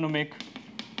F2, I'm going to make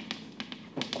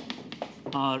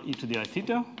R e to the I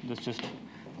theta. That's just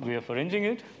a way of arranging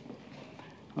it.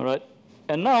 All right.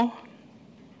 And now,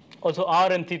 also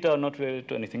R and theta are not related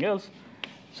to anything else.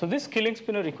 So this killing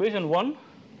spinner equation 1,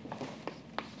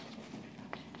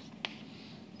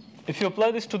 if you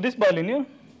apply this to this bilinear,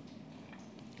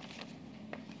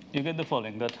 you get the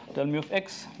following, that del mu of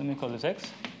x, let me call this x,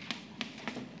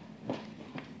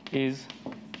 is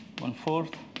 1/4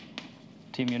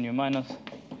 T mu nu minus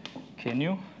k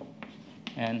nu,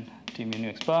 and T mu nu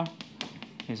x bar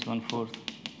is 1/4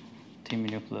 T mu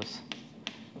nu plus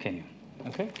k nu.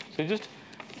 Okay? So just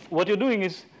what you're doing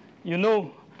is you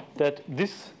know that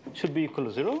this should be equal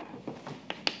to 0.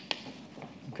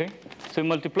 Okay? So you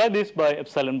multiply this by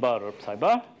epsilon bar or psi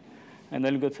bar, and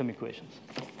then you get some equations.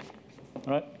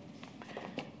 All right?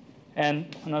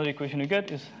 And another equation you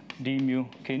get is d mu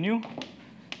k nu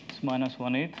is minus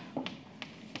 1/8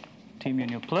 T mu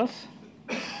nu plus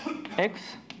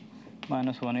x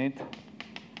minus 1/8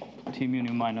 T mu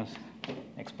nu minus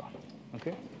x bar.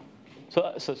 Okay?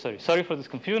 So sorry for this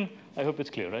confusion. I hope it's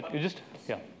clear, right? You just,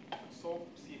 yeah. So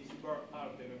C bar R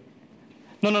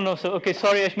there. No. So, okay,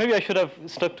 sorry, maybe I should have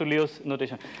stuck to Leo's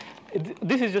notation.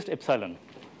 This is just epsilon.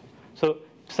 So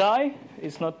psi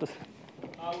is not the,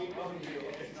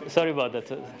 sorry about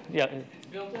that. Yeah.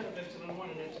 Built out of epsilon 1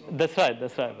 and epsilon 2.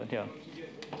 That's right, but yeah.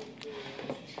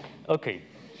 Okay.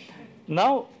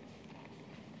 Now,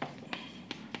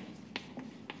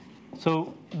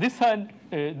 so this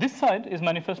side is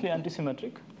manifestly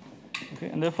antisymmetric. Okay,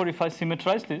 and therefore, if I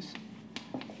symmetrize this,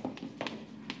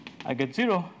 I get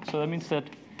 0. So that means that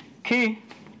k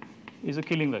is a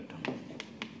killing vector.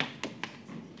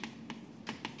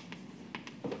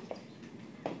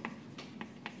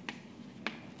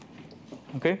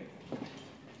 Okay?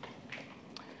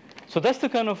 So that's the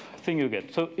kind of thing you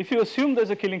get. So if you assume there's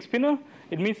a killing spinner,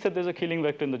 it means that there's a killing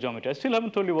vector in the geometry. I still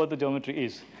haven't told you what the geometry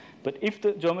is. But if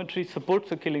the geometry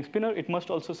supports a killing spinner, it must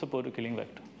also support a killing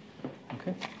vector.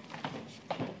 Okay?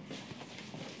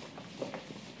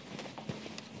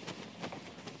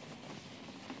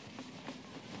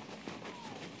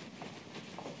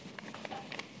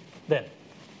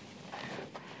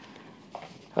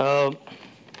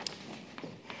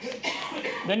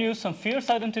 Then you use some fierce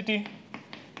identity.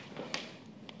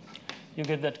 You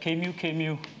get that k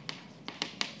mu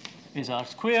is R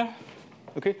square.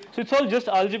 Okay, so it's all just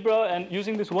algebra and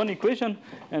using this one equation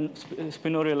and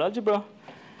spinorial algebra.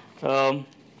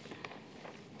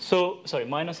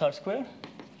 Minus R square.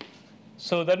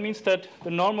 So that means that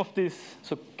the norm of this,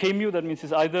 so k mu, that means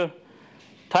is either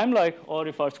time-like, or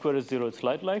if R square is 0, it's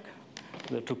light-like.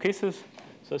 There are two cases.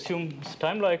 So assume it's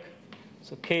time-like.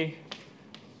 So k,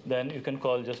 then you can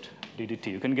call just ddt.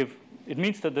 You can give, it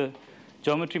means that the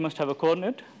geometry must have a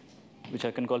coordinate, which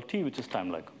I can call t, which is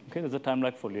time-like. Okay, there's a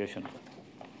time-like foliation.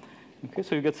 Okay,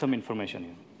 so you get some information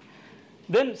here.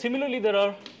 Then similarly, there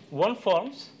are one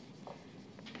forms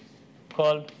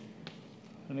called,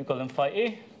 let me call them phi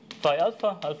a, phi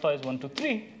alpha. Alpha is 1, 2,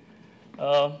 3,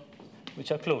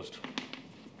 which are closed.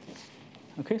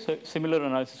 Okay, so similar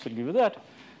analysis will give you that.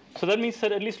 So that means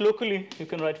that at least locally, you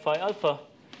can write phi alpha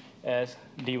as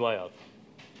dy alpha.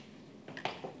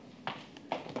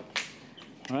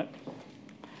 All right.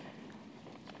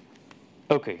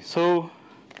 Okay, so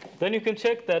then you can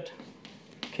check that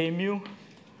k mu,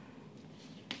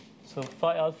 so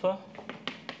phi alpha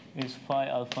is phi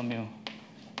alpha mu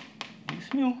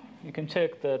x mu. You can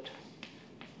check that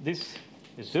this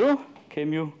is 0, k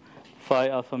mu phi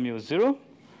alpha mu is 0,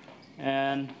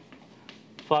 and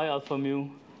phi alpha mu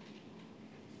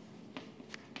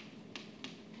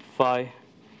phi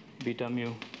beta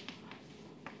mu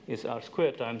is r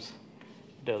squared times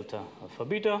delta alpha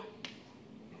beta.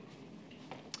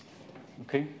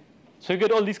 Okay, so you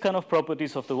get all these kind of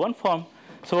properties of the one form.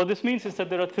 So what this means is that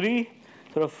there are three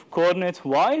sort of coordinates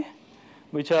y,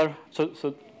 which are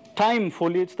so time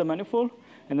foliates the manifold,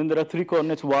 and then there are three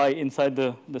coordinates y inside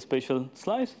the spatial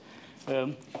slice,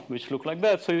 which look like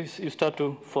that. So you start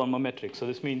to form a metric. So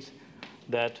this means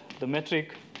that the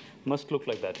metric must look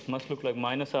like that. It must look like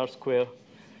minus r square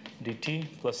dt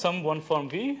plus some one form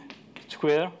v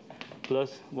square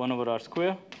plus 1 over r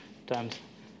square times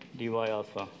dy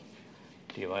alpha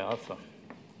alpha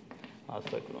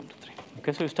equal 1 to 3.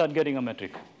 Okay, so you start getting a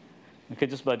metric, okay,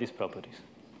 just by these properties.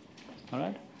 All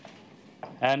right,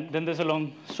 and then there's a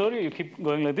long story. You keep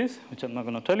going like this, which I'm not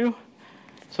going to tell you.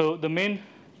 So the main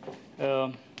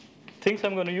things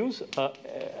I'm going to use,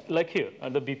 like here, are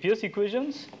the BPS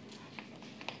equations,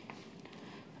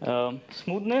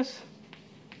 smoothness.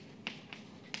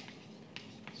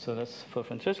 So that's for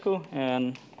Francesco,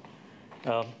 and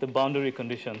the boundary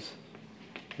conditions,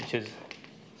 which is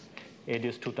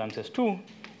ADS2 times S2.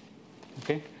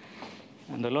 Okay,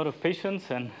 and a lot of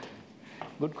patience and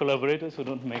good collaborators who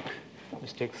don't make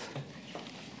mistakes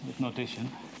with notation.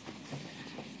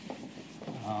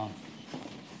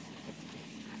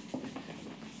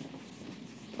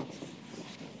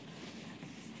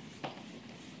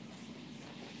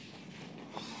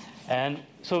 And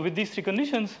so with these three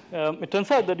conditions, it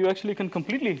turns out that you actually can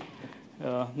completely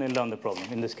nail down the problem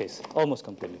in this case, almost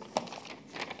completely.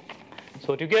 So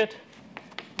what you get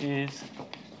is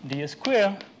ds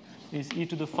square is e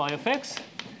to the phi of x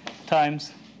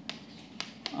times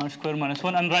r square minus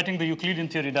 1. I'm writing the Euclidean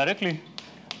theory directly,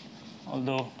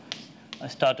 although I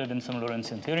started in some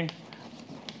Lorentzian theory.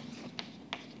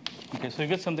 Okay, so you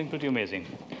get something pretty amazing.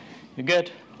 You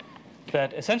get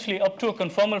that essentially up to a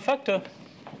conformal factor,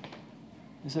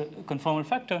 is a conformal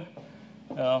factor,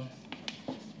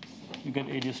 you get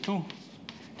ADS2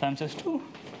 times S2.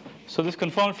 So this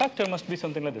conformal factor must be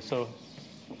something like this. So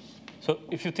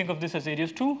if you think of this as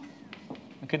ADS2,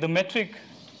 okay, the metric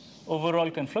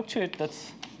overall can fluctuate.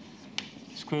 That's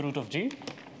square root of g.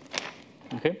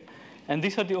 Okay, and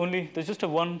these are the only. There's just a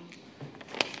one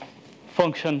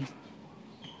function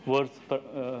worth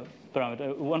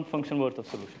parameter, one function worth of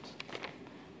solutions.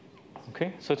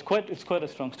 Okay, so it's quite a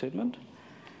strong statement.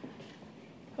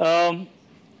 And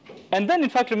then, in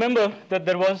fact, remember that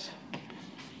there was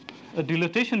a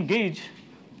dilatation gauge,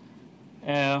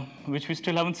 which we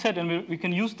still haven't set, and we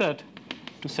can use that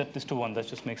to set this to 1. That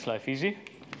just makes life easy.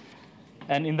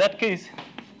 And in that case,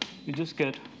 you just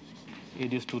get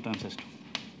ADS2 times S2.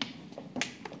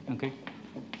 Okay,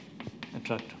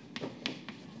 attractor.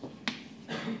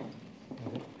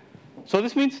 So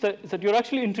this means that you're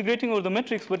actually integrating over the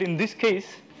metrics, but in this case,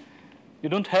 you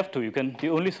don't have to. You can. The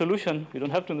only solution, you don't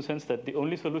have to in the sense that the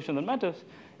only solution that matters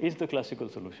is the classical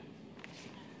solution.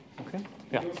 Okay?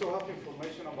 Yeah. You also have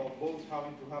information about bolts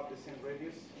having to have the same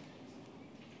radius?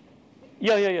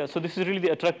 Yeah. So this is really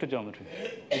the attractor geometry.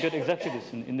 You get exactly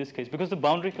this in this case, because the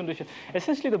boundary condition,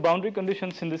 essentially the boundary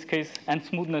conditions in this case and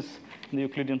smoothness in the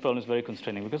Euclidean problem is very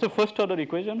constraining, because the first order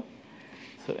equation,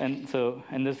 and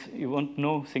this, you want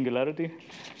no singularity,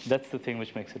 that's the thing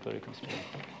which makes it very constraining.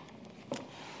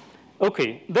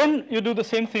 Okay, then you do the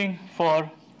same thing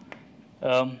for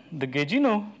the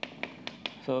gaugino.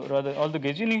 So rather all the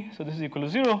gaugini, so this is equal to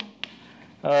 0.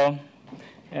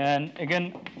 And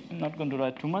again, I'm not going to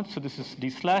write too much. So this is d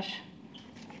slash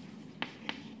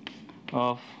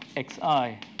of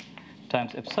xi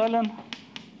times epsilon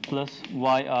plus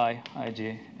yi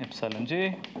ij epsilon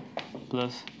j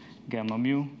plus gamma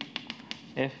mu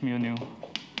f mu nu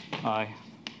I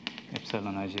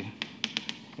epsilon ij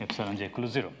epsilon j equal to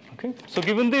 0. Okay, so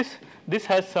given this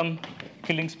has some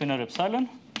killing spinor epsilon.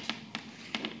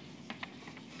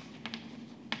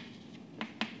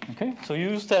 Okay, so you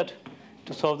use that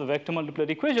to solve the vector multiplied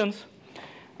equations.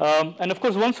 And of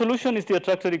course, one solution is the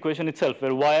attractor equation itself,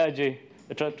 where yij,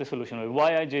 attractor solution,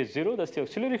 where yij is 0, that's the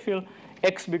auxiliary field,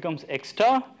 x becomes x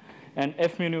star, and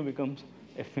f mu nu becomes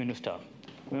f mu nu star.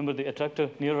 Remember, the attractor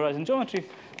near horizon geometry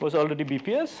was already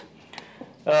BPS.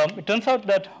 It turns out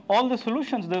that all the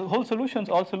solutions, the whole solutions,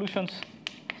 all solutions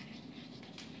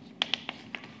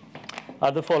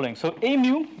are the following. So A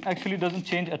mu actually doesn't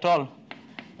change at all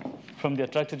from the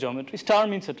attractor geometry. Star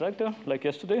means attractor, like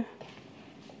yesterday.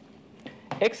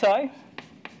 Xi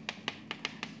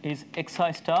is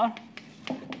xi star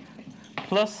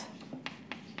plus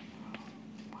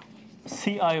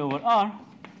Ci over R,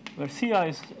 where Ci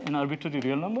is an arbitrary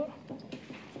real number.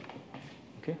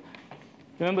 Okay.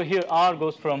 Remember here R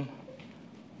goes from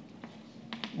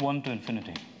 1 to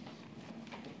infinity.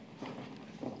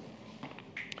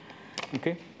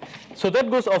 Okay, so that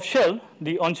goes off shell.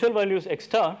 The on shell value is x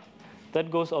star. That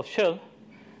goes off shell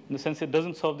in the sense it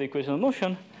doesn't solve the equation of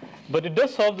motion, but it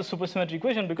does solve the supersymmetric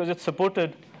equation because it's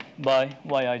supported by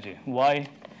Yij.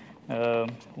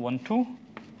 Y12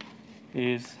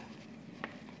 is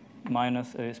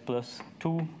minus is plus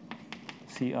 2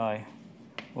 Ci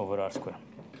over r square.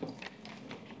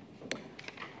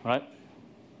 All right.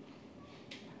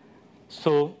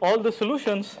 So all the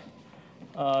solutions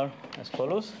are as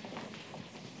follows.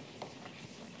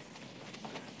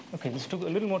 Okay, this took a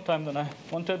little more time than I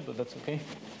wanted, but that's okay.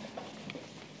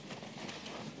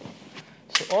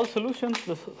 So all solutions,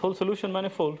 the whole solution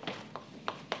manifold,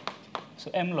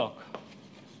 so M log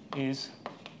is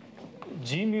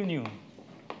G mu nu.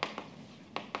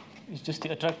 It's just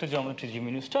the attractor geometry G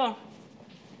mu nu star.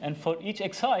 And for each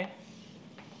xi,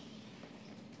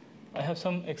 I have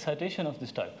some excitation of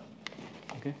this type.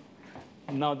 Okay.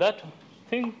 Now that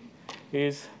thing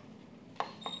is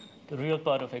the real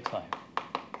part of xi.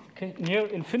 Okay. Near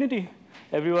infinity,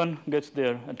 everyone gets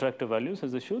their attractor values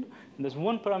as they should. And there's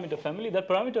one parameter family. That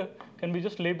parameter can be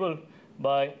just labeled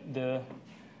by the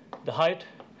height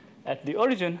at the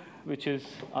origin, which is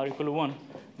r equal to 1,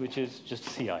 which is just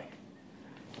Ci.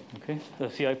 Okay, the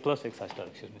Ci plus xi star,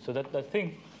 excuse me. So that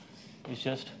thing is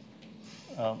just,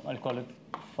 I'll call it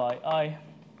phi I,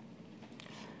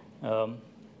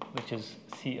 which is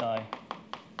Ci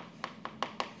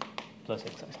plus xi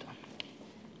star.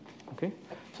 Okay,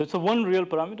 so it's a one real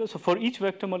parameter. So for each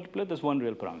vector multiplier, there's one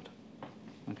real parameter.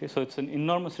 Okay, so it's an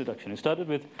enormous reduction. You started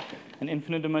with an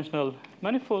infinite dimensional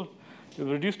manifold. You've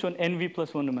reduced to an NV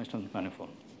plus one dimensional manifold.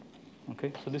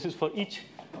 Okay, so this is for each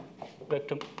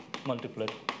vector multiplier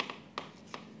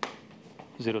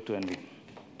 0 to NV.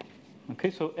 Okay,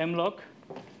 so M log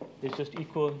is just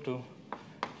equal to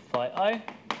phi I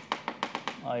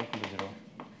equal to 0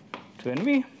 to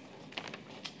NV.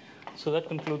 So that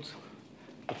concludes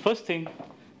the first thing,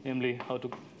 namely how to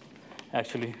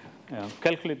actually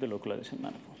calculate the localization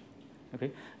manifold.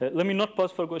 Okay, let me not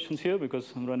pause for questions here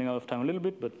because I'm running out of time a little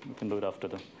bit, but we can do it after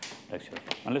the lecture,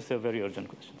 unless they're very urgent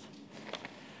questions.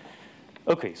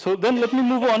 Okay, so then let me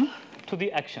move on to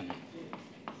the action.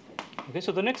 Okay,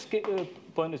 so the next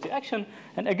point is the action,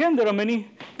 and again there are many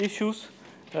issues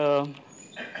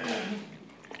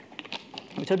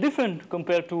which are different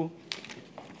compared to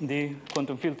the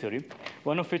quantum field theory,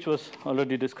 one of which was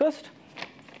already discussed,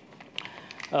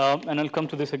 and I'll come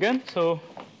to this again. So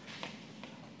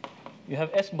you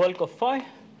have S bulk of phi.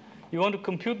 You want to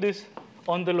compute this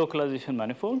on the localization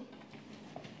manifold.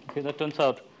 Okay, that turns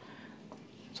out,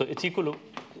 so it's equal to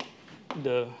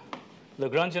the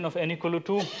Lagrangian of n equal to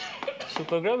 2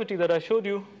 supergravity that I showed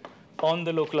you on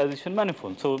the localization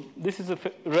manifold. So this is a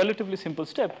relatively simple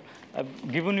step.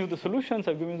 I've given you the solutions,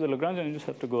 I've given you the Lagrangian, you just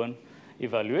have to go and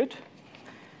evaluate.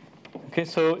 Okay,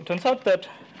 so it turns out that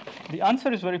the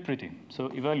answer is very pretty. So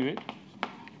evaluate.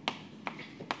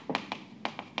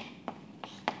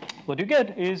 What you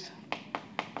get is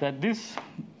that this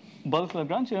bulk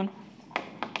Lagrangian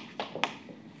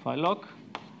phi log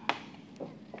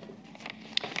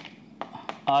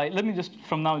I, let me just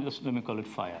from now just let me call it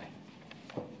phi I.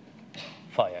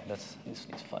 Phi I, this is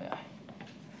phi I.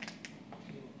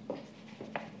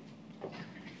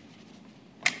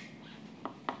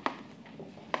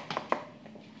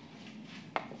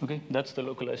 Okay, that's the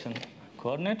localization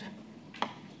coordinate.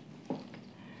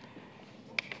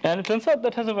 And it turns out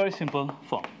that has a very simple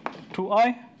form.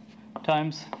 2I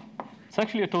times, it's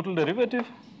actually a total derivative,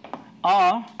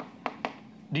 R,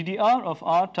 ddr of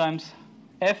R times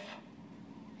f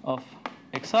of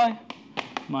xi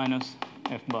minus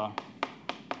f bar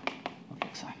of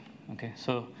xi. Okay,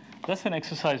 so that's an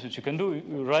exercise which you can do.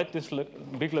 You write this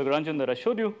big Lagrangian that I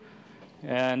showed you,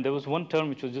 and there was one term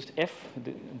which was just f,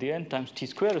 the n times t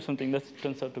squared or something. That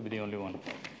turns out to be the only one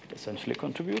that essentially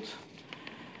contributes.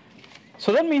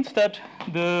 So that means that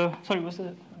the, sorry, was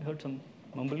there, I heard some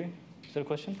mumbling. Is there a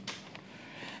question?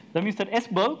 That means that S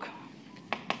bulk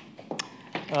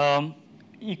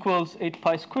equals 8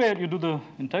 pi squared. You do the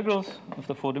integrals of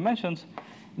the 4 dimensions.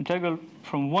 Integral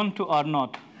from 1 to r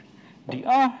naught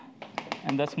dr,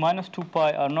 and that's minus 2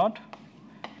 pi r naught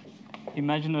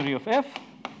imaginary of f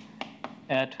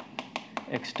at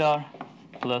x star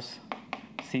plus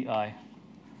ci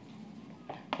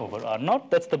over r naught.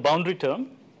 That's the boundary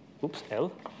term. Oops,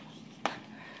 L.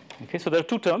 Okay, so there are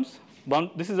two terms.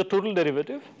 This is a total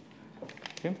derivative.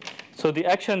 Okay, so the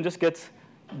action just gets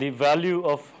the value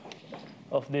of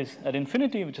this at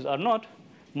infinity, which is r naught,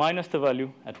 minus the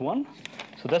value at 1.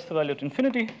 So that's the value at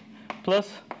infinity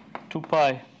plus 2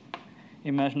 pi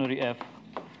imaginary f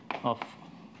of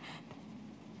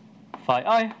phi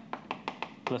I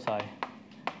plus I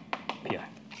pi.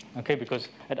 Okay, because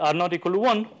at r naught equal to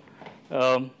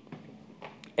 1,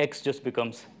 x just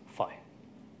becomes phi.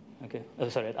 Okay,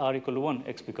 sorry, at r equal to 1,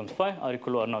 x becomes phi, r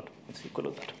equal to r naught, it's equal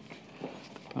to that.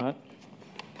 All right.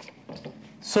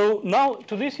 So now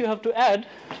to this you have to add,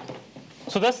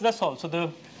 so that's all. So the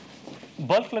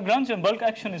bulk Lagrangian bulk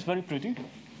action is very pretty.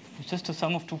 It's just a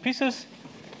sum of two pieces,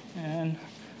 and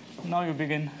now you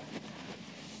begin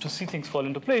to see things fall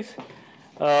into place.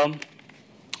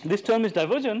 This term is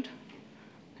divergent.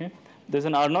 Okay. There's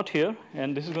an r naught here,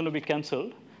 and this is going to be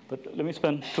cancelled. But let me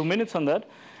spend 2 minutes on that.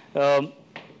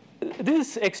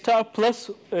 This is x star plus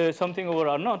something over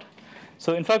r naught.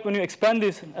 So in fact, when you expand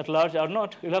this at large r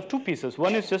naught, you'll have two pieces.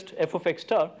 One is just f of x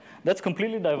star. That's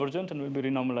completely divergent and will be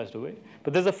renormalized away.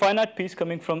 But there's a finite piece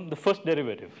coming from the first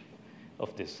derivative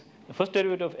of this. The first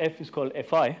derivative of f is called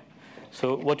fi.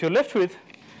 So what you're left with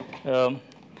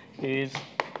is,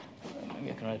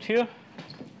 I can write here,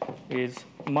 is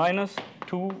minus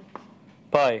 2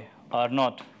 pi r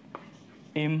naught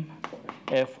im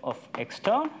f of x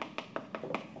star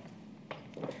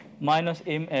minus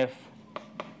im f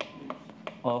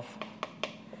of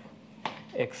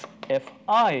x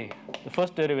fi, the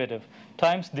first derivative,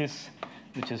 times this,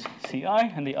 which is ci,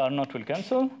 and the r naught will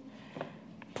cancel,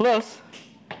 plus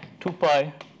 2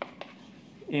 pi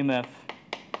im f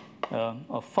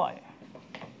of phi.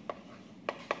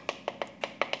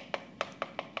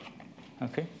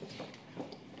 Okay.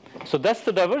 So that's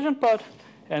the divergent part,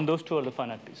 and those two are the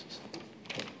finite pieces.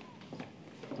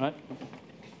 Right?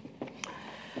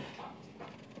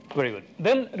 Very good.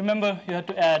 Then remember, you have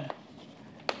to add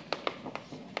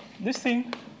this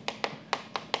thing,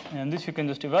 and this you can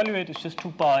just evaluate. It's just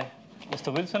 2 pi. That's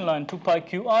the Wilson line, 2 pi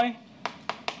qi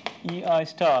ei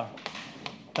star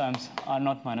times r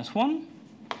naught minus 1.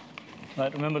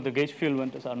 Right? Remember, the gauge field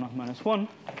went as r naught minus 1.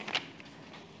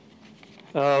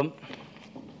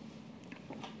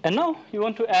 And now you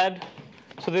want to add,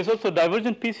 so there's also a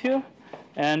divergent piece here,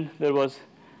 and there was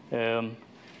a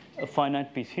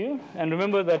finite piece here. And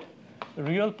remember that the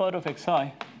real part of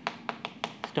xi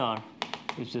star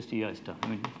is just ei star. I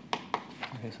mean,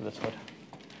 okay, so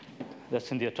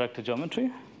that's in the attractor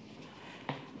geometry.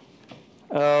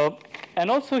 And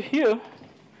also here,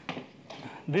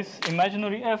 this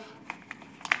imaginary f,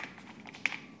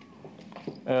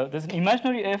 there's an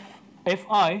imaginary f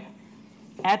fi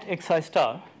at xi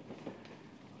star.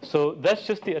 So that's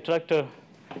just the attractor.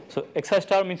 So xi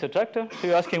star means attractor. So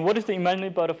you're asking what is the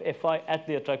imaginary part of fi at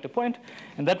the attractor point,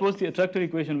 and that was the attractor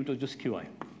equation, which was just qi.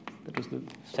 That was the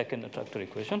second attractor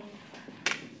equation.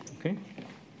 Okay.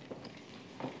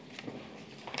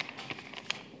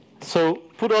 So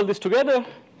put all this together,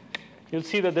 you'll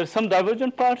see that there's some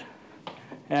divergent part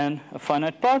and a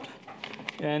finite part,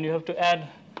 and you have to add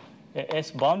a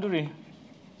S boundary,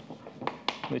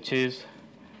 which is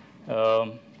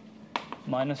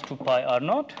minus 2 pi r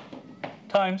naught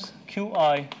times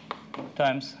qi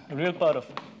times real part of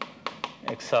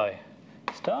xi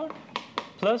star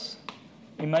plus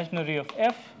imaginary of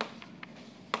f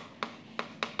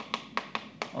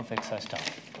of xi star.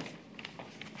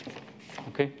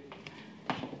 Okay.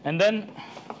 And then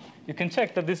you can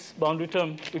check that this boundary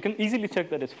term, you can easily check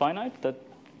that it's finite. That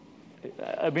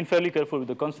I've been fairly careful with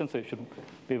the constants, so you should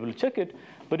be able to check it.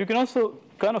 But you can also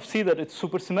kind of see that it's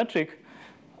supersymmetric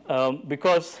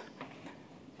because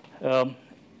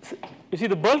you see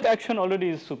the bulk action already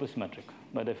is supersymmetric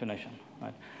by definition.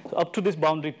 Right? So up to this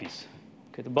boundary piece,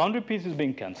 okay, the boundary piece is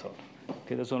being cancelled.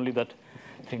 Okay, there's only that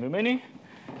thing remaining.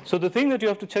 So the thing that you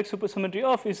have to check supersymmetry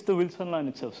of is the Wilson line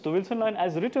itself. So the Wilson line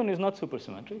as written is not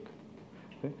supersymmetric.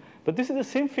 Okay? But this is the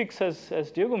same fix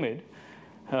as Diego made,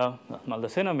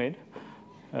 Maldacena made,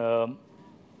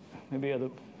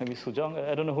 maybe Sujong,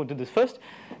 I don't know who did this first,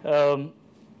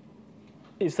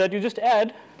 is that you just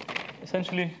add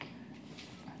essentially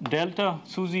delta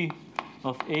SUSY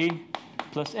of A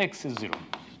plus X is 0.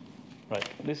 Right.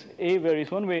 This A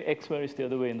varies one way, X varies the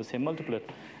other way in the same multiplet.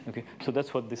 Okay. So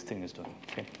that's what this thing is doing.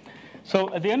 Okay.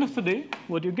 So at the end of the day,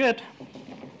 what you get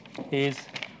is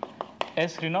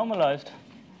S renormalized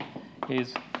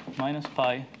is minus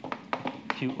pi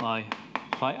qi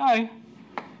phi I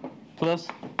plus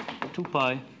 2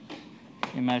 pi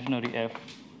imaginary f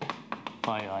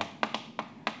phi I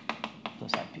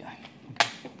plus IPI. Okay.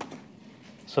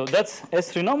 So that's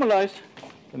S renormalized.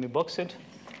 Let me box it.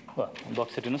 Well, I'll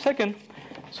box it in a second.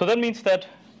 So that means that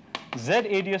Z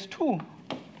ADS2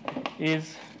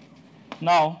 is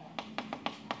now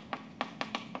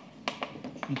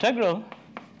integral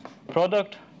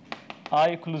product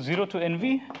I equal to 0 to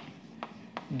NV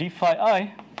d phi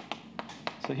I.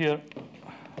 So here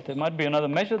there might be another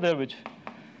measure there which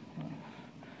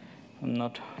I'm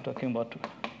not talking about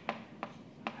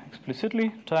explicitly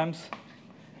times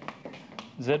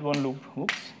Z1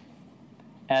 loop,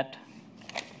 at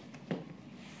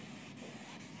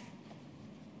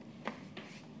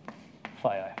phi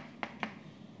I.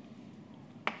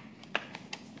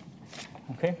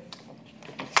 Okay,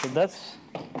 so that's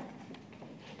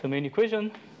the main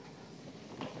equation.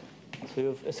 So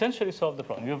you've essentially solved the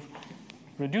problem. You've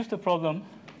reduced the problem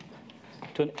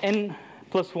to an n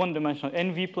plus 1 dimensional,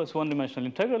 nv plus 1 dimensional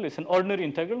integral. It's an ordinary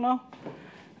integral now.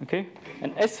 Okay,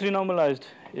 and S renormalized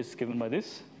is given by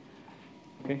this.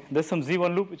 Okay, there's some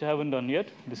Z1 loop which I haven't done yet.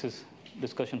 This is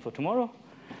discussion for tomorrow.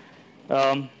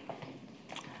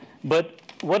 But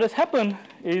what has happened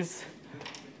is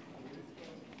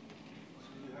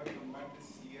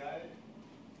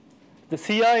the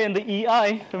Ci and the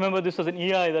Ei. Remember, this was an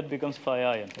Ei that becomes phi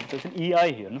I. There's an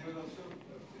Ei here, no?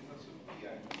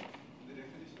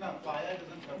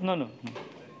 No.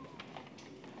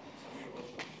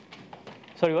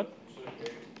 Sorry, what?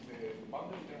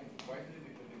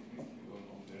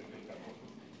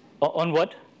 On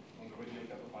what?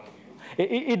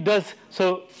 It does.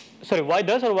 So, sorry, why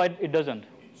does or why it doesn't?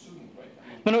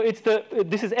 No, it's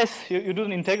this is S. You do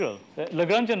an integral.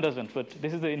 Lagrangian doesn't, but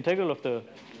this is the integral of the.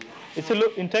 It's an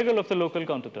integral of the local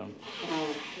counter term.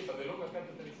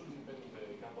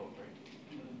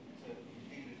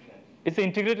 It's the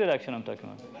integrated action I'm talking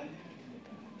about.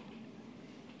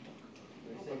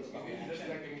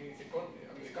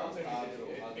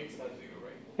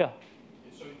 Yeah.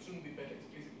 So it shouldn't depend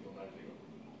explicitly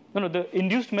on R0. No, the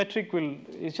induced metric will,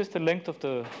 it's just the length of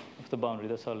the boundary,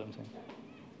 that's all I'm saying.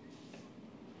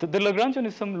 The Lagrangian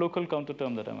is some local counter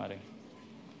term that I'm adding.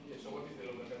 Yeah, so what is the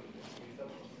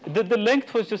Lagrangian? The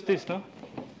length was just this, no?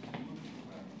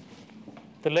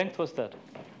 The length was that.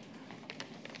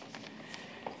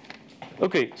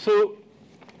 Okay, so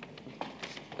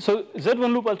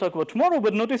Z1 loop I'll talk about tomorrow,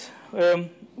 but notice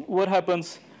what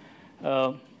happens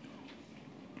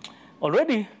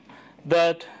already,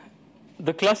 that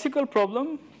the classical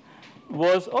problem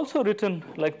was also written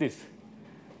like this,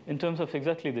 in terms of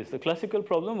exactly this. The classical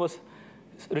problem was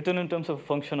written in terms of a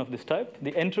function of this type.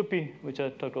 The entropy, which I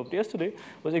talked about yesterday,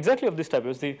 was exactly of this type. It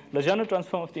was the Lagrangian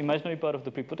transform of the imaginary part of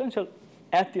the peak potential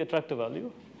at the attractor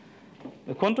value.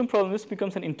 The quantum problem, this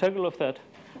becomes an integral of that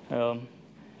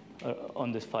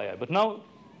on this phi I. But now,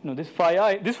 this phi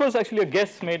I, this was actually a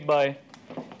guess made by,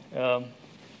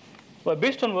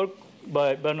 based on work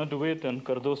by Bernard DeWitt and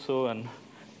Cardoso and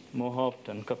Mohaupt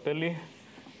and Capelli.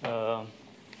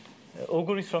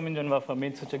 Augury, Strominger, and Waffa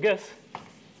made such a guess.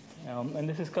 And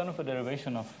this is kind of a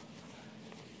derivation of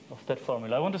that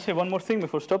formula. I want to say one more thing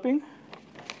before stopping,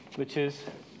 which is,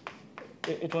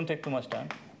 it won't take too much time,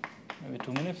 maybe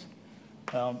 2 minutes,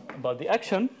 about the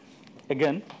action,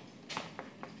 again.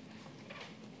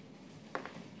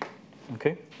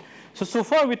 Okay. So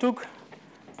far we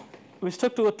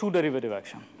stuck to a 2-derivative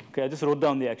action. Okay, I just wrote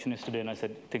down the action yesterday and I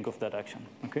said, think of that action.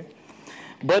 Okay.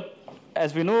 But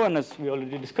as we know and as we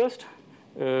already discussed,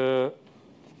 so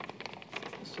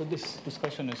this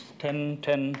discussion is 10,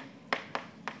 10,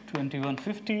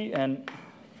 2150 and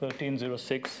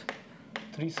 1306,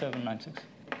 3796.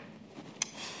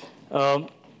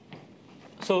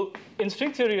 So in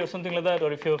string theory or something like that,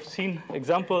 or if you have seen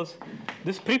examples,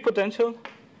 this pre-potential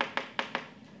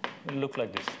will look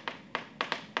like this.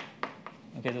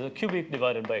 Okay, there's a cubic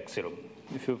divided by x0.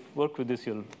 If you've worked with this,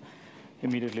 you'll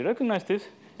immediately recognize this.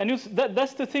 And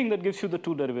that's the thing that gives you the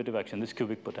 2-derivative action, this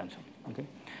cubic potential. Okay?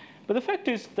 But the fact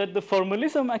is that the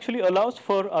formalism actually allows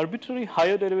for arbitrary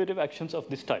higher derivative actions of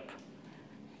this type.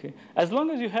 Okay? As long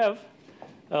as you have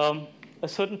a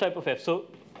certain type of f. So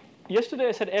yesterday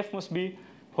I said f must be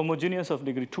homogeneous of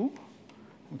degree 2,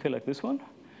 okay, like this one.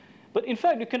 But in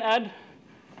fact, you can add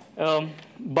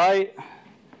by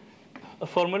a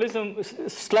formalism, a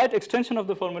slight extension of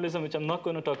the formalism, which I'm not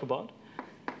going to talk about.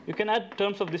 You can add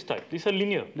terms of this type. These are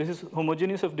linear. This is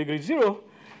homogeneous of degree 0.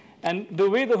 And the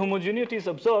way the homogeneity is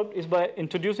absorbed is by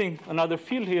introducing another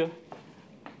field here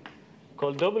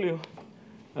called W,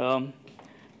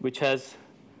 which has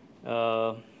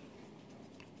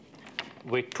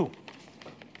weight 2,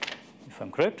 if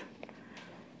I'm correct.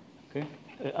 Okay.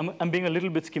 I'm being a little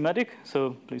bit schematic,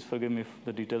 so please forgive me if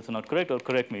the details are not correct, or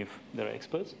correct me if there are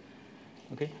experts.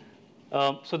 Okay.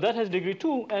 So that has degree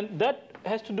 2, and that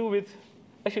has to do with,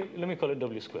 actually, let me call it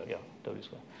W square. Yeah, W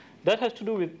square. That has to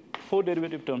do with 4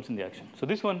 derivative terms in the action. So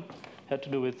this one had to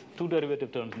do with 2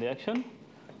 derivative terms in the action.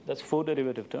 That's 4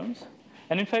 derivative terms.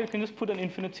 And in fact, you can just put an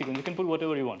infinite sequence. You can put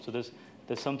whatever you want. So there's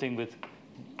something with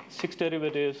 6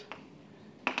 derivatives,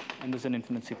 and there's an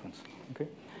infinite sequence. Okay.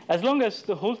 As long as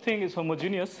the whole thing is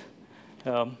homogeneous,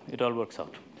 it all works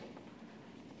out.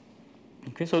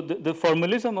 Okay, so the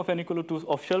formalism of n equal to 2,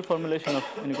 off-shell formulation of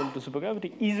n equal to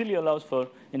supergravity easily allows for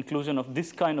inclusion of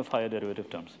this kind of higher derivative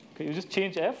terms. Okay, you just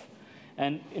change f,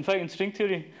 and in fact in string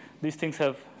theory these things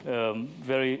have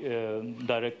very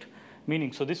direct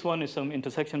meaning. So this one is some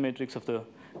intersection matrix of the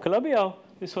Calabi-Yau,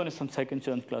 this one is some second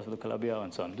Chern class of the Calabi-Yau,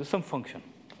 and so on. This is some function.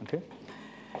 Okay,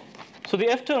 so the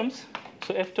f terms,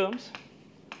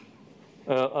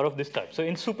 are of this type. So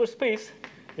in superspace,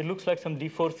 it looks like some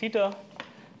d4 theta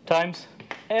times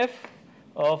f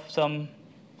of some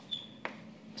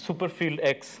superfield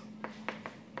x.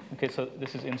 Okay, so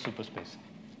this is in superspace.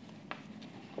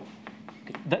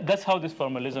 Okay, that's how this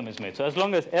formalism is made. So as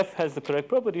long as f has the correct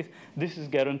properties, this is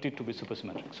guaranteed to be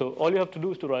supersymmetric. So all you have to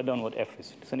do is to write down what f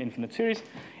is. It's an infinite series.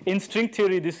 In string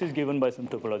theory, this is given by some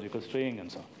topological string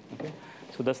and so on. Okay,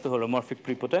 so that's the holomorphic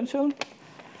prepotential.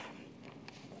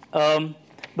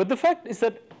 But the fact is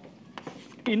that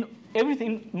in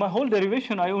everything, my whole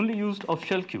derivation, I only used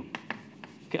off-shell Q.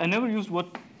 Okay, I never used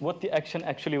what the action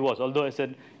actually was, although I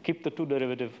said keep the two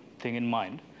derivative thing in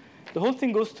mind. The whole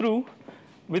thing goes through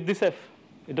with this f.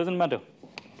 It doesn't matter.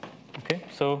 Okay,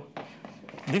 so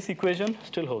this equation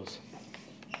still holds.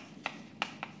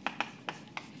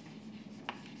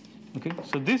 Okay,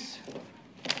 so this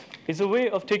is a way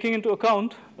of taking into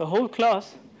account a whole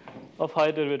class of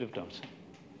higher derivative terms.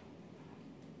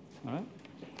 All right.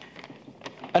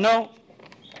 And now,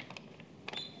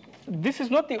 this is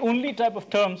not the only type of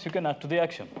terms you can add to the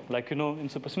action. Like, in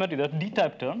supersymmetry, there are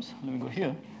d-type terms. Let me go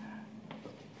here.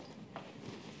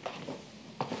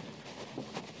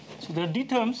 So there are d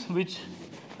terms so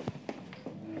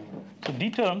d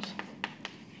terms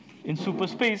in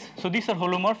superspace. So these are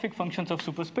holomorphic functions of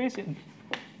superspace.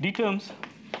 D terms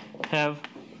have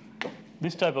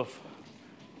this type of,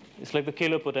 it's like the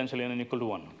Kähler potential in n equal to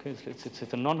 1. Okay,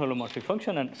 it's a non-holomorphic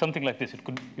function, and something like this.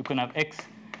 You can have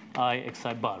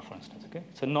xi bar, for instance. Okay,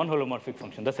 it's a non-holomorphic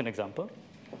function. That's an example.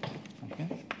 Okay,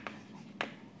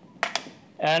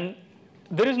 and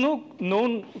there is no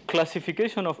known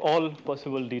classification of all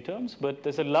possible d terms, but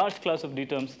there's a large class of d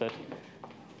terms that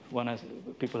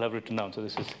people have written down. So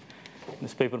this is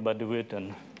this paper by DeWitt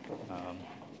and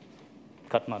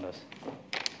Katmadas,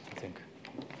 I think.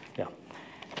 Yeah.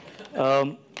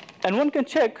 And one can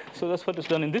check, so that's what is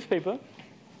done in this paper.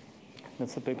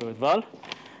 That's the paper with Val.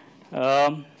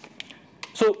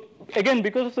 So again,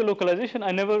 because of the localization,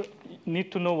 I never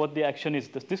need to know what the action is.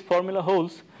 This formula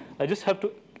holds. I just have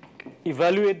to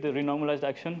evaluate the renormalized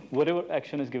action, whatever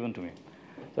action is given to me.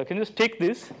 So I can just take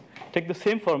the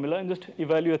same formula and just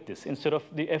evaluate this. Instead of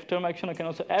the f term action, I can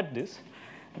also add this.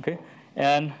 Okay,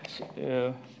 and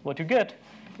what you get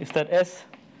is that S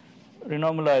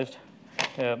renormalized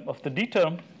of the d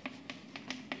term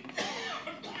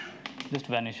just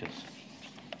vanishes.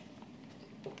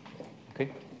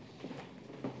 Okay,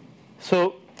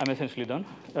 so I'm essentially done.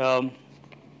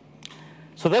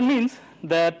 So that means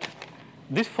that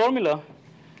this formula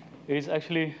is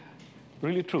actually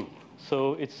really true.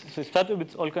 So it started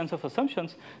with all kinds of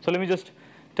assumptions. So let me just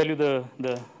tell you the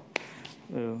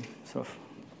sort of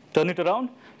turn it around.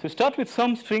 So start with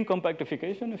some string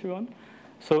compactification if you want.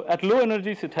 So at low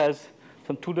energies it has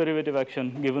some two derivative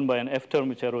action given by an f term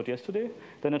which I wrote yesterday.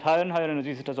 Then at higher and higher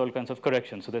energies it has all kinds of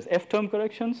corrections. So there's f term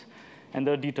corrections and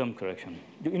there are d term correction.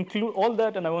 You include all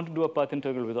that, and I want to do a path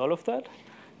integral with all of that.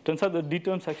 Turns out the d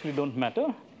terms actually don't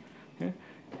matter. Okay?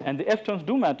 And the f terms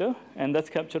do matter, and that's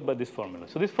captured by this formula.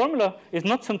 So this formula is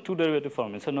not some two derivative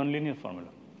formula, it's a nonlinear formula.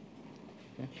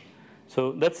 Okay?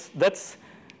 So that's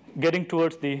getting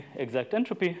towards the exact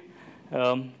entropy.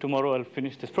 Tomorrow I'll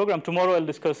finish this program. Tomorrow I'll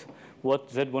discuss what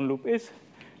Z1 loop is,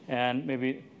 and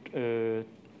maybe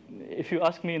if you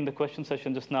ask me in the question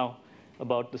session just now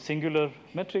about the singular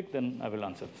metric, then I will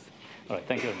answer this. All right,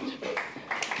 thank you very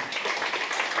much.